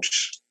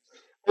Divorce.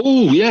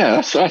 Oh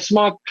yeah, that's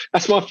my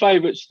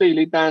favourite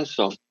Steely Dan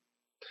song.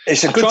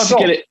 It's a good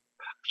song.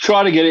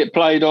 Try to get it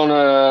played on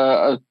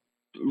a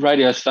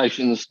radio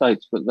station in the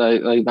States, but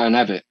they don't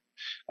have it.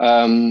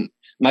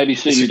 Maybe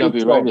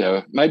CBW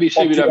Radio. Maybe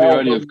CBW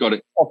Radio have got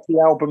it. Off the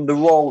album The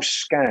Royal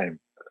Scam.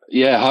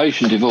 Yeah,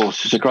 Haitian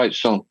Divorce is a great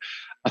song.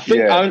 I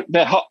think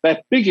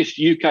their biggest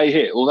UK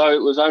hit, although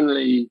it was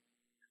only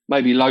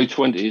maybe low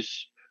 20s,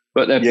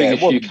 but their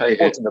biggest UK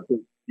hit.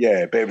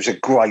 But it was a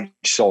great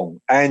song.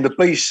 And the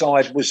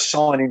B-side was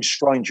Signing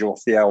Stranger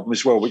off the album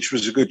as well, which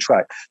was a good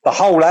track. The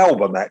whole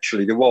album,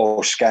 actually, The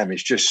Royal Scam,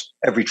 is just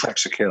every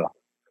track's a killer.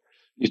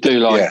 You do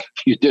like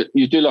you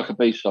do like a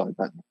B-side,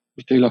 don't you?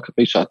 You do like a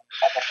B-side.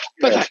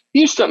 But they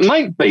used to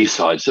make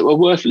B-sides that were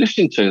worth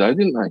listening to, though,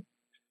 didn't they?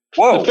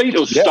 Well, the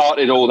Beatles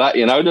started all that,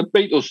 you know. The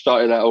Beatles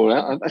started that all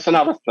that. That's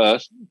another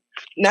first.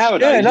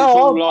 Nowadays,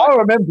 I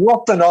remember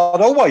often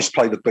I'd always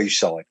play the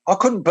B-side. I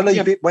couldn't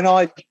believe it when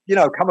I,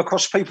 come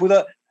across people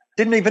that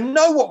didn't even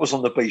know what was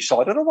on the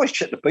B-side. I'd always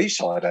check the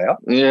B-side out.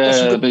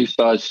 Yeah, the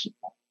B-sides.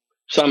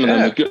 Some of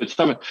them are good.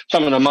 Some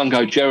of the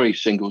Mungo Jerry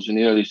singles in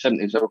the early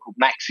 70s, they were called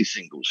maxi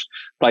singles,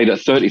 played at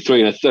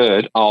 33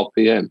 1/3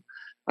 RPM.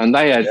 And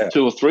they had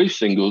 2 or 3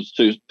 singles,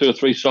 two or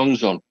three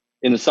songs on.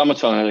 In the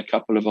summertime, I had a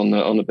couple of on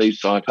the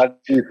B-side.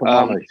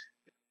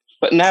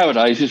 But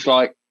nowadays, it's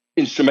like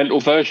instrumental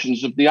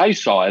versions of the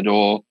A-side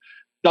or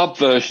dub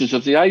versions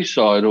of the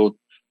A-side or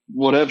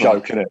whatever.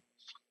 Joke, isn't it?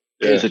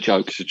 It's a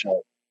joke. It's a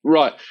joke.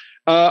 Right.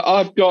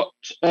 I've got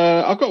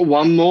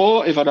one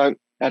more if I don't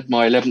add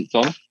my 11th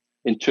on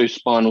in true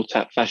Spinal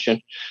Tap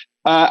fashion.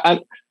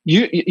 And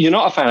you're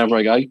not a fan of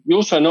reggae. You're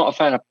also not a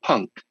fan of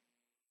punk.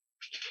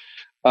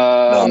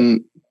 No.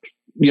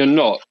 You're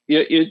not.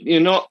 You're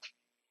not.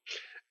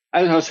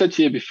 As I said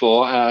to you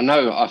before, and I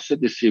know I've said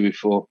this to you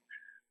before,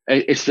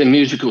 it's the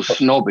musical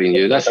snob in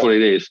you. That's what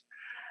it is.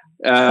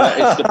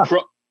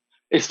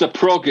 It's the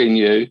prog in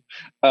you,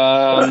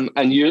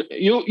 and you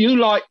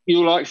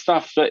like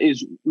stuff that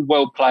is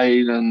well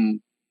played and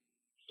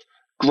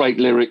great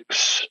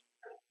lyrics,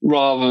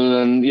 rather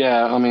than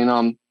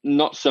I'm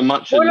not so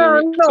much. Well,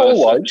 not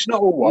always.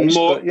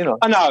 But,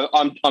 I know.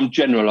 I'm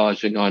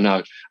generalising. I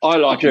know. I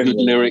like a good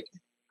lyric.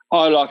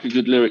 I like a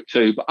good lyric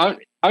too, but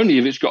only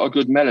if it's got a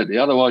good melody.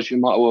 Otherwise, you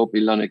might well be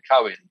Leonard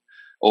Cohen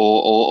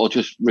or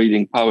just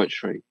reading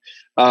poetry.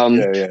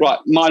 Right,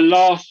 my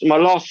last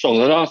song,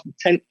 the last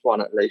 10th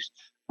one at least,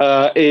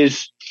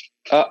 is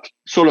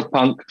sort of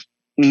punk,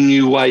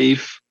 new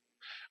wave.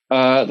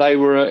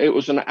 It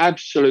was an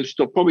absolute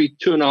stop, probably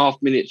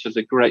 2.5 minutes of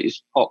the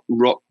greatest pop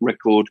rock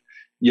record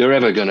you're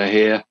ever going to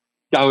hear.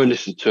 Go and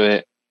listen to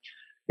it.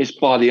 It's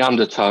by the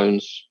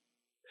Undertones.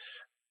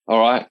 All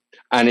right.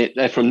 And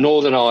they're from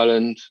Northern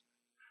Ireland.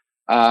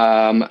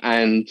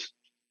 And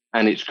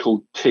it's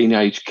called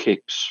Teenage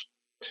Kicks.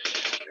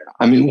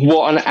 I mean,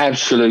 what an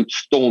absolute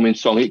storming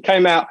song. It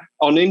came out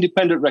on an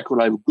independent record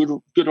label,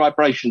 Good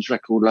Vibrations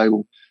record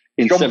label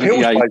in John 78.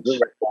 Pill's favourite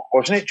record,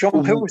 wasn't it?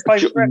 John Pill's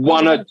favourite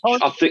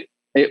record? I think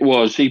it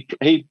was. He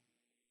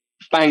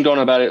banged on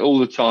about it all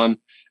the time.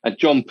 And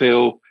John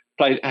Peel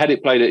had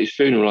it played at his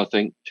funeral, I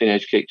think,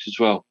 Teenage Kicks as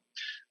well.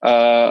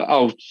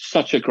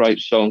 Such a great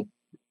song.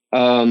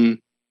 I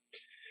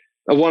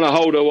want to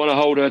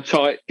hold her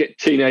tight, get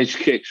Teenage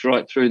Kicks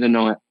right through the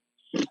night.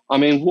 I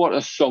mean, what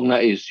a song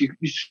that is. You've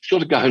got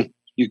to go and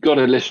you've got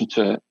to listen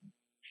to it.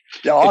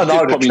 Yeah, I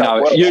know. You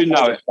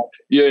know it.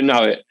 You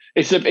know it.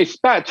 It's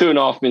about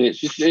 2.5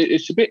 minutes.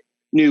 It's a bit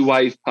new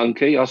wave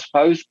punky, I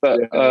suppose, but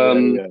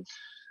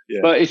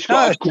but it's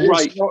got a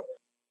great.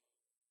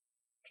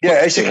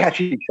 It's a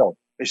catchy song.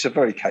 It's a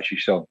very catchy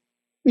song.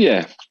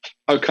 Yeah.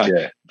 Okay.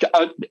 Yeah.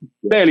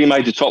 Barely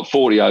made the top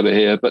 40 over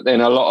here, but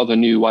then a lot of the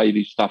new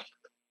wavy stuff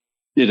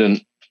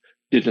didn't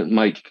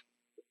make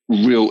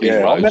real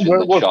inroads in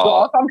the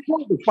chart. I'm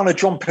sure it was one of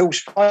John Pill's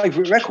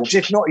favourite records,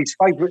 if not his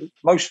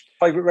most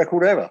favourite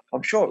record ever.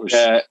 I'm sure it was.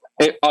 Yeah,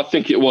 I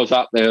think it was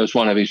up there as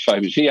one of his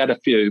favourites. He had a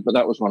few, but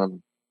that was one of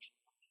them.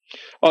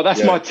 Oh,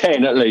 that's my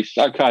 10 at least.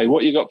 Okay,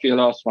 what you got for your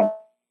last one?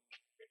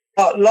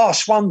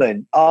 Last one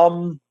then.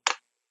 Bought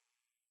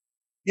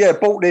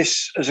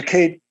this as a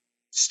kid.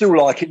 Still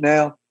like it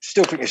now.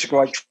 Still think it's a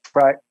great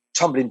track.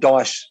 Tumbling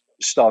Dice,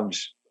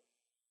 Stones.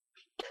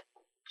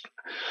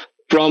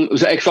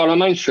 Was it Exile on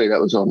Main Street that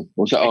was on?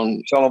 Was it on?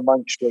 Exile on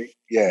Main Street,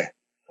 yeah.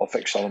 Off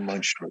Exile on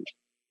Main Street.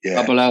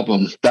 Yeah. Double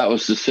album. That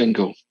was the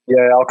single.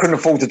 Yeah, I couldn't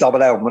afford the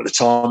double album at the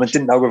time. I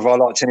didn't know whether I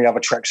liked any other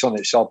tracks on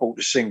it, so I bought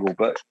the single.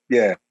 But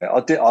yeah,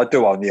 I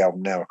do own the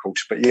album now, of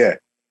course. But yeah,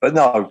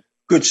 no,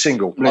 good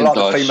single. I like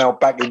the female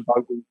backing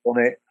vocals on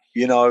it.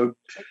 You know,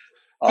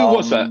 who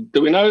was that?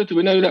 Do we know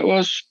who that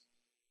was?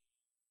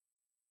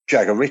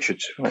 Jagger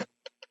Richards. Right?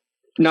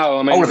 No,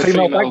 I mean the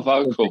female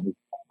vocal.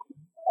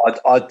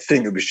 I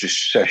think it was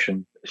just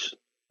Session.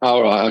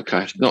 Oh, right,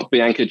 okay. Not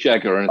Bianca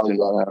Jagger or anything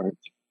like that.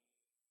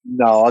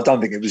 No, I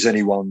don't think it was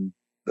anyone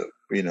that,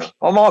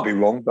 I might be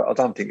wrong, but I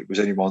don't think it was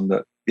anyone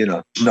that,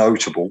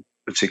 notable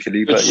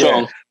particularly. Good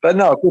song. But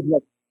no,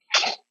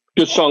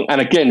 good song. And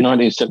again,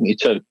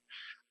 1972.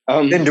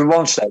 Linda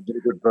Ronstadt did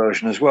a good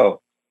version as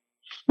well.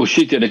 Well,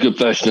 she did a good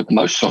version of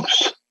most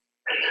songs.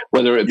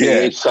 Whether it be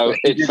It's So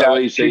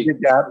Easy,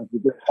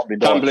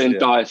 Tumbling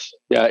Dice.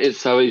 Yeah, It's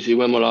So Easy,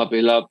 When Will I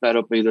Be Loved?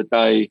 That'll Be the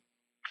Day.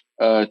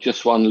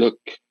 Just One Look.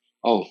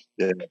 Oh,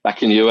 yeah.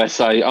 Back in the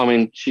USA. I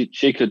mean, she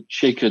could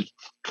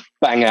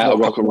bang out a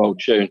rock and roll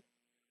tune.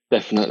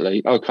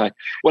 Definitely. Okay.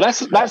 Well,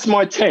 that's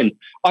my 10.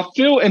 I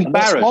feel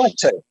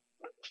embarrassed.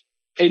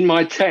 In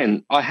my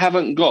 10, I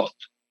haven't got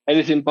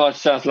anything by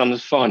South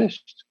London's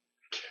Finest,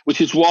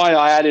 which is why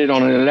I added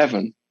on an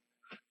 11,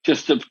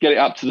 just to get it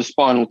up to the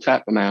Spinal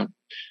Tap amount.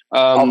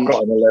 I've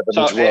got an 11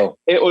 as well.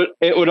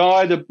 It would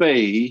either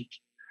be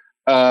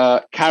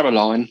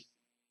Caroline,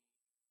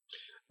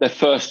 their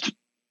first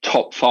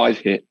top 5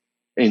 hit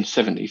in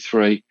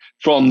 73,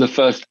 from the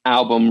first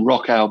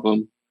rock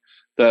album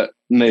that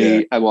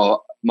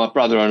my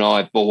brother and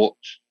I bought.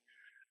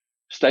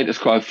 Status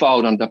Quo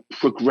filed under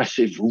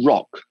progressive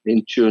rock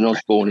in Tune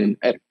Osborne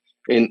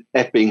in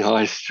Epping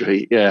High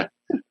Street. Yeah.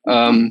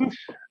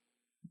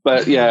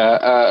 But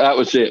that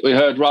was it. We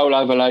heard "Roll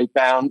Over, Lay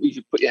Down." You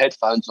could put your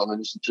headphones on and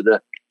listen to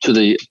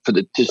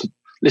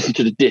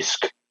the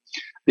disc,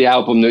 the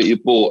album that you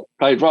bought.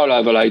 Played "Roll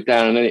Over, Lay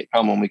Down," and then it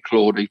come on with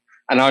Claudie.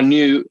 And I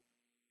knew,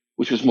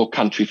 which was more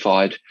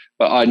countrified,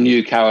 but I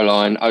knew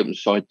Caroline, Open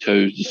Side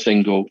 2, the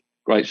single,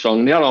 great song.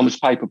 And the other one was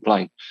 "Paper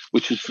Plane,"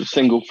 which was the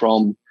single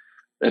from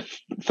the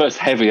first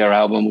heavier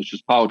album, which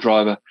was "Pile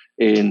Driver"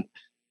 in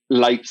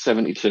late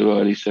 72,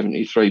 early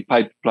 73.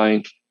 Paper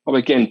Plane,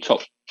 probably again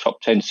top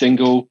 10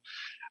 single.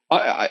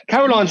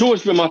 Caroline's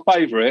always been my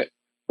favourite,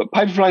 but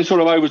Paper Plane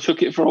sort of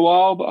overtook it for a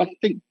while. But I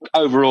think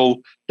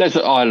overall,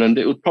 Desert Island,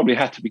 it would probably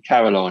have to be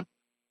Caroline.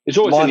 It's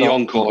always in the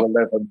encore.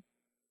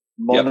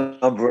 My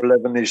number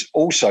 11 is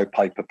also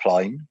Paper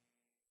Plane.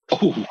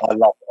 Ooh. I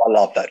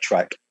love that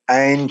track.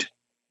 And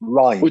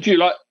Rain. Would you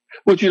like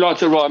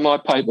to write my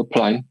Paper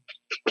Plane?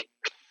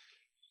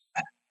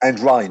 And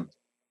Rain.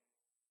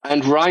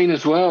 And Rain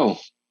as well.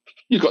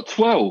 You've got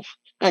 12.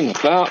 Hang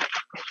about.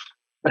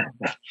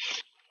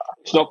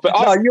 It's not. But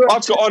I've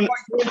got on.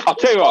 I'll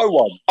tell you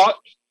what.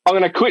 I'm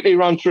going to quickly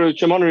run through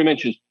some honorary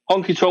mentions.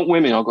 Honky Tonk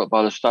Women, I got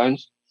by the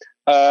Stones.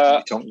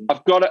 I've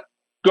got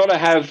to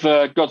have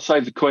God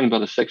Save the Queen by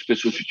the Sex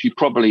Pistols, which you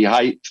probably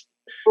hate.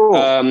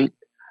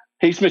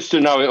 He's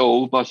Mr. Know It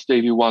All by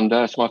Stevie Wonder.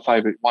 That's my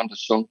favourite Wonder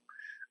song.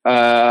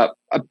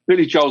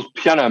 Billy Joel's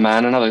Piano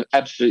Man, another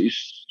absolutely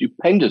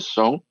stupendous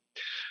song.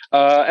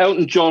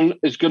 Elton John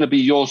is going to be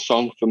your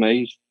song for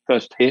me,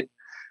 first hit.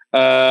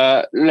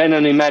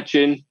 Lennon,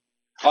 Imagine.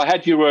 I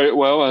Had You Where It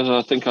Well, as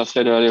I think I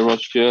said earlier,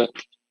 Rod Stewart.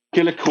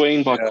 Killer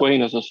Queen by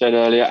Queen, as I said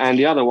earlier. And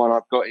the other one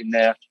I've got in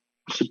there,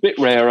 it's a bit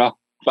rarer,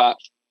 but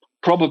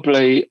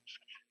probably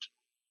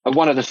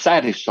one of the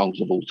saddest songs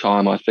of all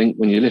time, I think,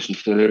 when you listen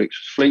to the lyrics.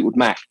 Fleetwood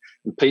Mac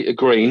and Peter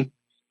Green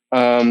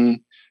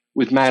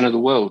with Man of the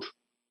World.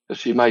 So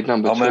she made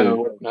number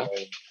 2. No?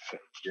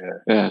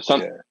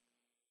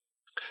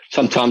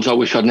 Sometimes I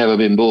wish I'd never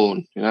been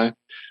born, you know.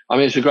 I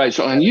mean, it's a great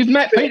song. And you've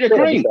met Peter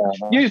Green.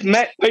 You've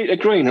met Peter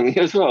Green, I mean,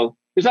 as well.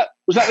 Was that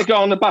the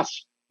guy on the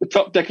bus, the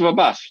top deck of a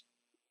bus?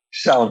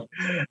 So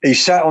he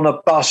sat on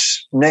a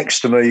bus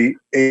next to me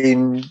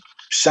in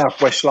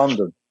southwest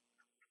London.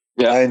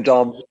 Yeah. And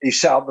he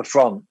sat up the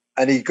front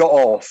and he got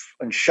off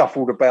and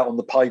shuffled about on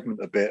the pavement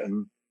a bit.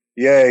 And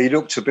yeah, he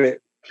looked a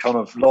bit kind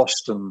of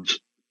lost. And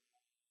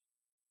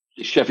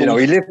you know,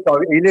 he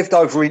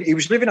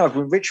was living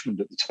over in Richmond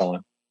at the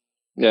time.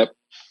 Yep.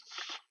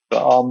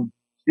 But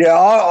yeah,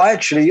 I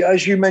actually,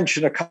 as you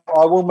mentioned,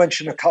 I will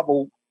mention a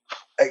couple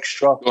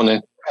extra. Go on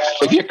then.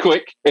 If you're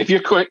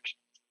quick.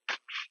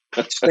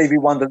 Stevie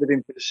Wonder,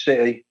 Living for the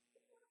City.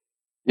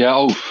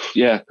 Yeah,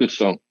 good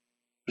song.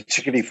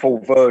 Particularly full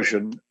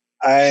version.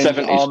 And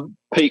 70s,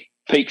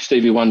 peak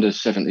Stevie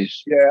Wonder's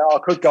 70s. Yeah, I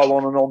could go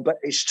on and on, but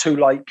It's Too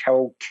Late,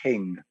 Carole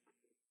King.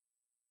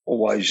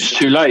 Always. It's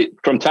Too Late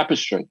from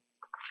Tapestry.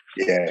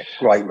 Yeah,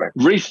 great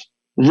record.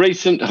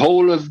 Recent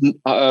Hall of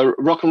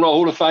Rock and Roll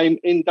Hall of Fame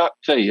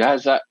inductee.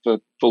 How's that for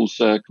full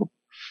circle?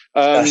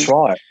 That's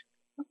right.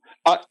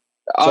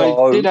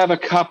 I did have a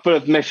couple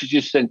of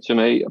messages sent to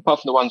me, apart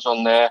from the ones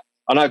on there.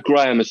 I know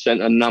Graham has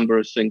sent a number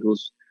of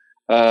singles.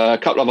 A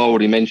couple I've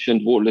already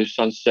mentioned: Waterloo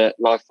Sunset,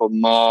 Life on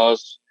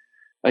Mars.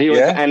 He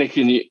went to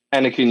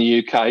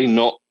Anakin UK,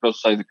 not God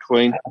Save the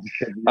Queen.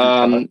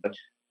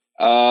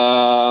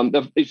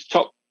 His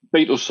top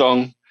Beatles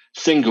song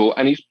single,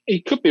 and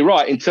he could be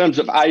right in terms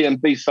of A and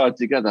B side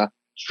together.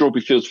 Strawberry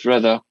Fields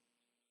Forever,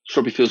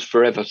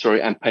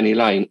 and Penny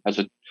Lane as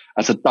a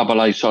double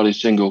A sided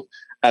single,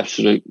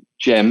 absolute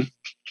gem.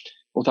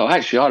 Although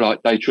actually, I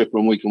like Day Tripper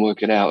and We Can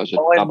Work It Out as a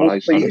double A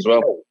song as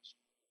well.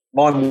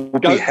 Mine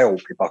would be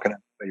Help if I can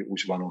have the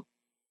Beatles one on.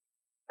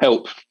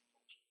 Help,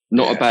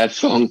 not a bad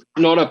song.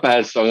 Not a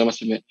bad song, I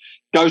must admit.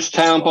 Ghost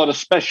Town by the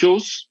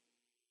Specials.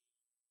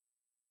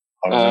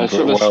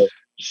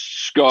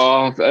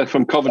 Scar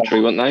from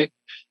Coventry, weren't they?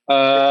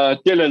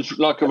 Dylan's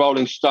Like a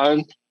Rolling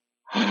Stone.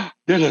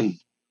 Dylan,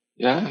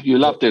 yeah, you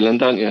love Dylan,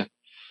 don't you?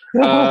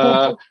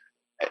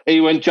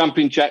 He went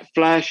Jumping Jack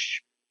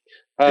Flash.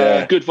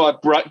 Good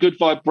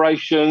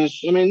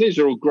Vibrations. I mean, these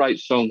are all great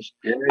songs.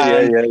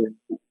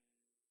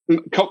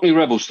 Cockney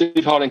Rebel,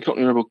 Steve Harding,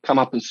 Cockney Rebel, Come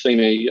Up and See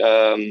Me.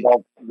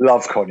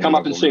 Love Cockney Come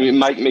Up and See Me,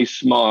 Make Me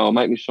Smile.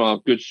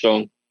 Good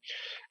song.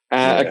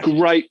 A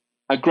great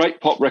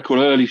pop record,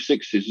 early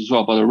 60s as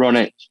well, by the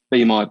Ronettes,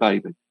 Be My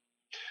Baby.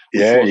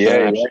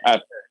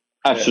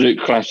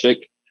 Absolute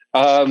classic.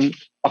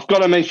 I've got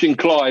to mention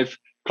Clive.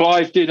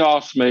 Clive did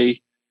ask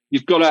me,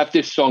 you've got to have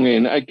this song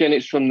in. Again,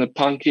 it's from the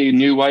punky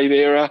new wave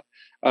era.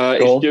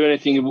 It's Do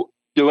Anything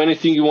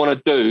You Want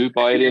to Do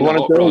by Eddie and the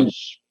Hot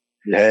Rods.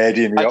 Yeah,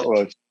 Eddie and the Hot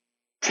Rods.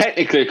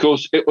 Technically, of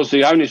course, it was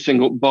the only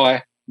single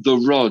by the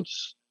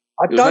Rods.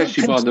 I don't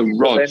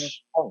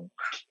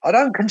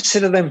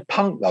consider them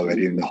punk though,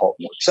 Eddie and the Hot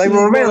Rods. They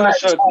were around that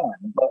time,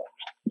 but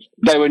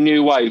they were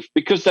new wave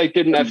because they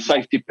didn't have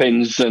safety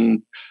pins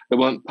and they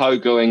weren't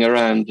pogoing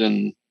around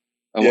and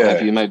what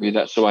have you. Maybe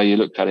that's the way you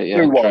looked at it.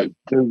 Yeah, new wave.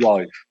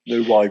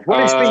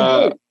 Well, it's been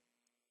good.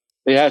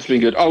 It has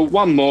been good. Oh,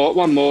 one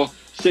more.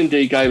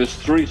 Cindy gave us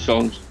 3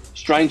 songs.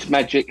 Strange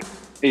Magic,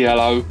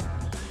 ELO.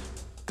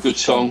 Good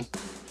song.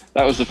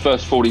 That was the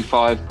first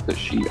 45 that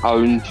she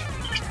owned.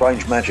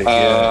 Strange Magic,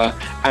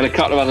 and a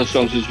couple of other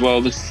songs as well.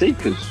 The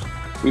Seekers.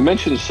 We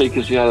mentioned the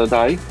Seekers the other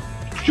day.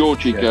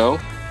 Georgie Girl.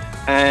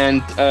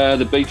 And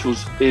the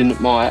Beatles, In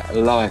My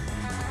Life.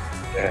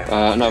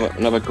 Yeah.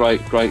 Another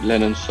great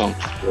Lennon song.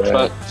 Yeah.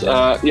 But,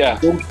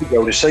 Georgie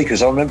Girl, the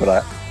Seekers, I remember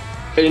that.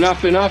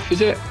 Enough,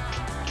 is it?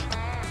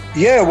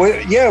 Yeah,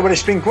 well,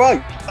 it's been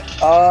great.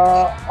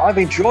 I've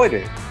enjoyed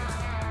it.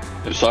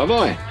 So have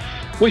I.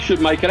 We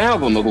should make an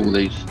album of all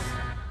these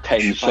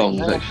 10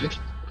 songs, actually.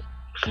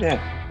 Yeah,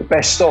 the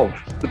best of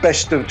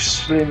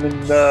Slim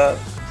and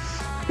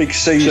Big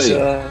C's.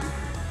 Get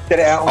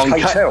it out on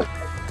KTEL.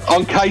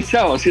 On KTEL,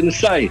 I was going to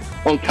say.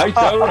 On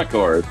KTEL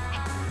Records.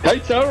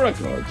 KTEL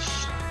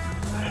Records.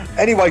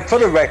 Anyway, for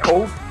the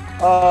record,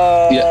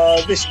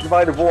 this is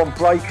available on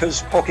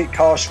Breakers, Pocket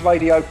Cast,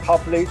 Radio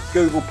Public,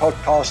 Google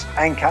Podcast,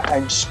 Anchor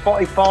and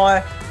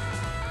Spotify.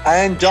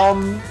 And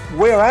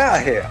we're out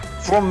of here.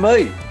 From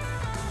me,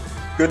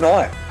 good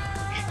night.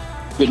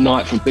 Good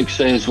night from Big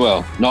C as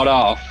well. Not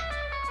half.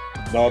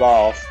 All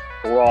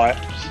right.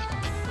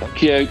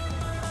 Thank you.